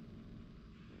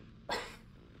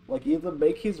 Like, either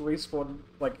make his respawn,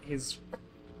 like his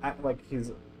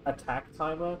attack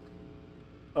timer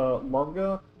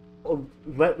longer, or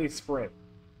let me sprint.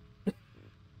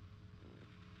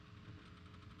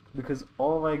 Because,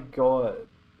 oh my god.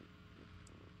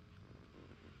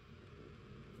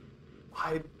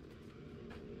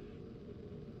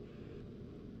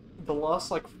 The last,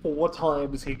 like, 4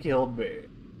 times he killed me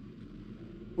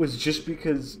was just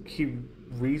because he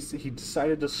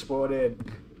decided to spawn in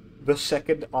the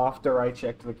second after I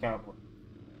checked the camera.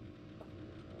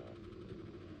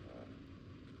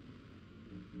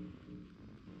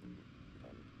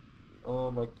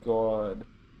 Oh my god.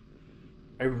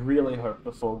 I really hope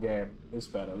the full game is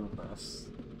better than this.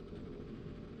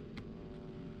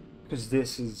 Because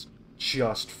this is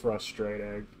just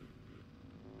frustrating.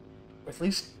 At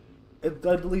least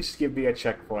give me a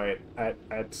checkpoint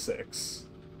at 6.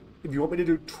 If you want me to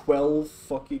do 12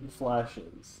 fucking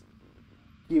flashes,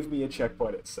 give me a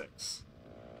checkpoint at 6.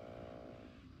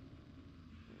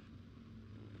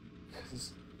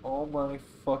 Because, oh my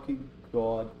fucking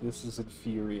god, this is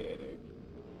infuriating.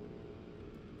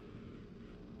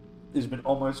 It's been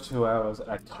almost 2 hours, and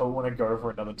I don't want to go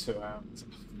for another 2 hours.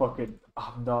 Fucking,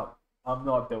 I'm not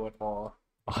doing more.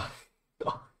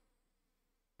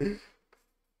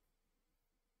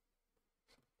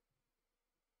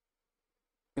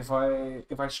 If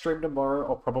I stream tomorrow,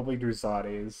 I'll probably do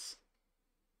Zardis.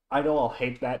 I know I'll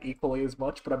hate that equally as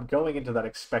much, but I'm going into that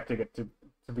expecting it to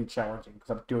be challenging because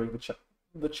I'm doing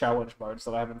the challenge modes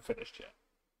that I haven't finished yet.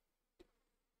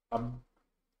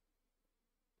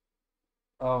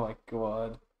 Oh my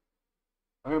god.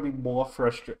 I'm gonna be more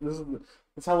frustrated.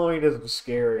 This Halloween isn't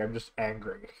scary, I'm just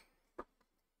angry.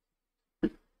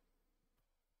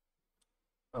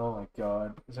 Oh my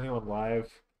god. Is anyone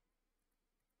live?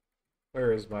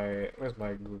 Where's my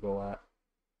Google at?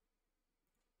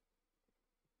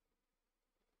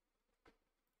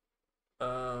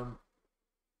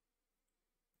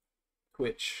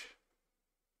 Twitch.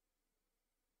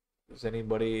 Is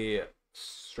anybody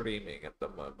streaming at the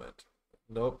moment?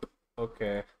 Nope.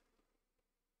 Okay.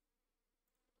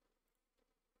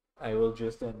 I will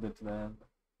just end it then.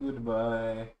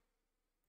 Goodbye.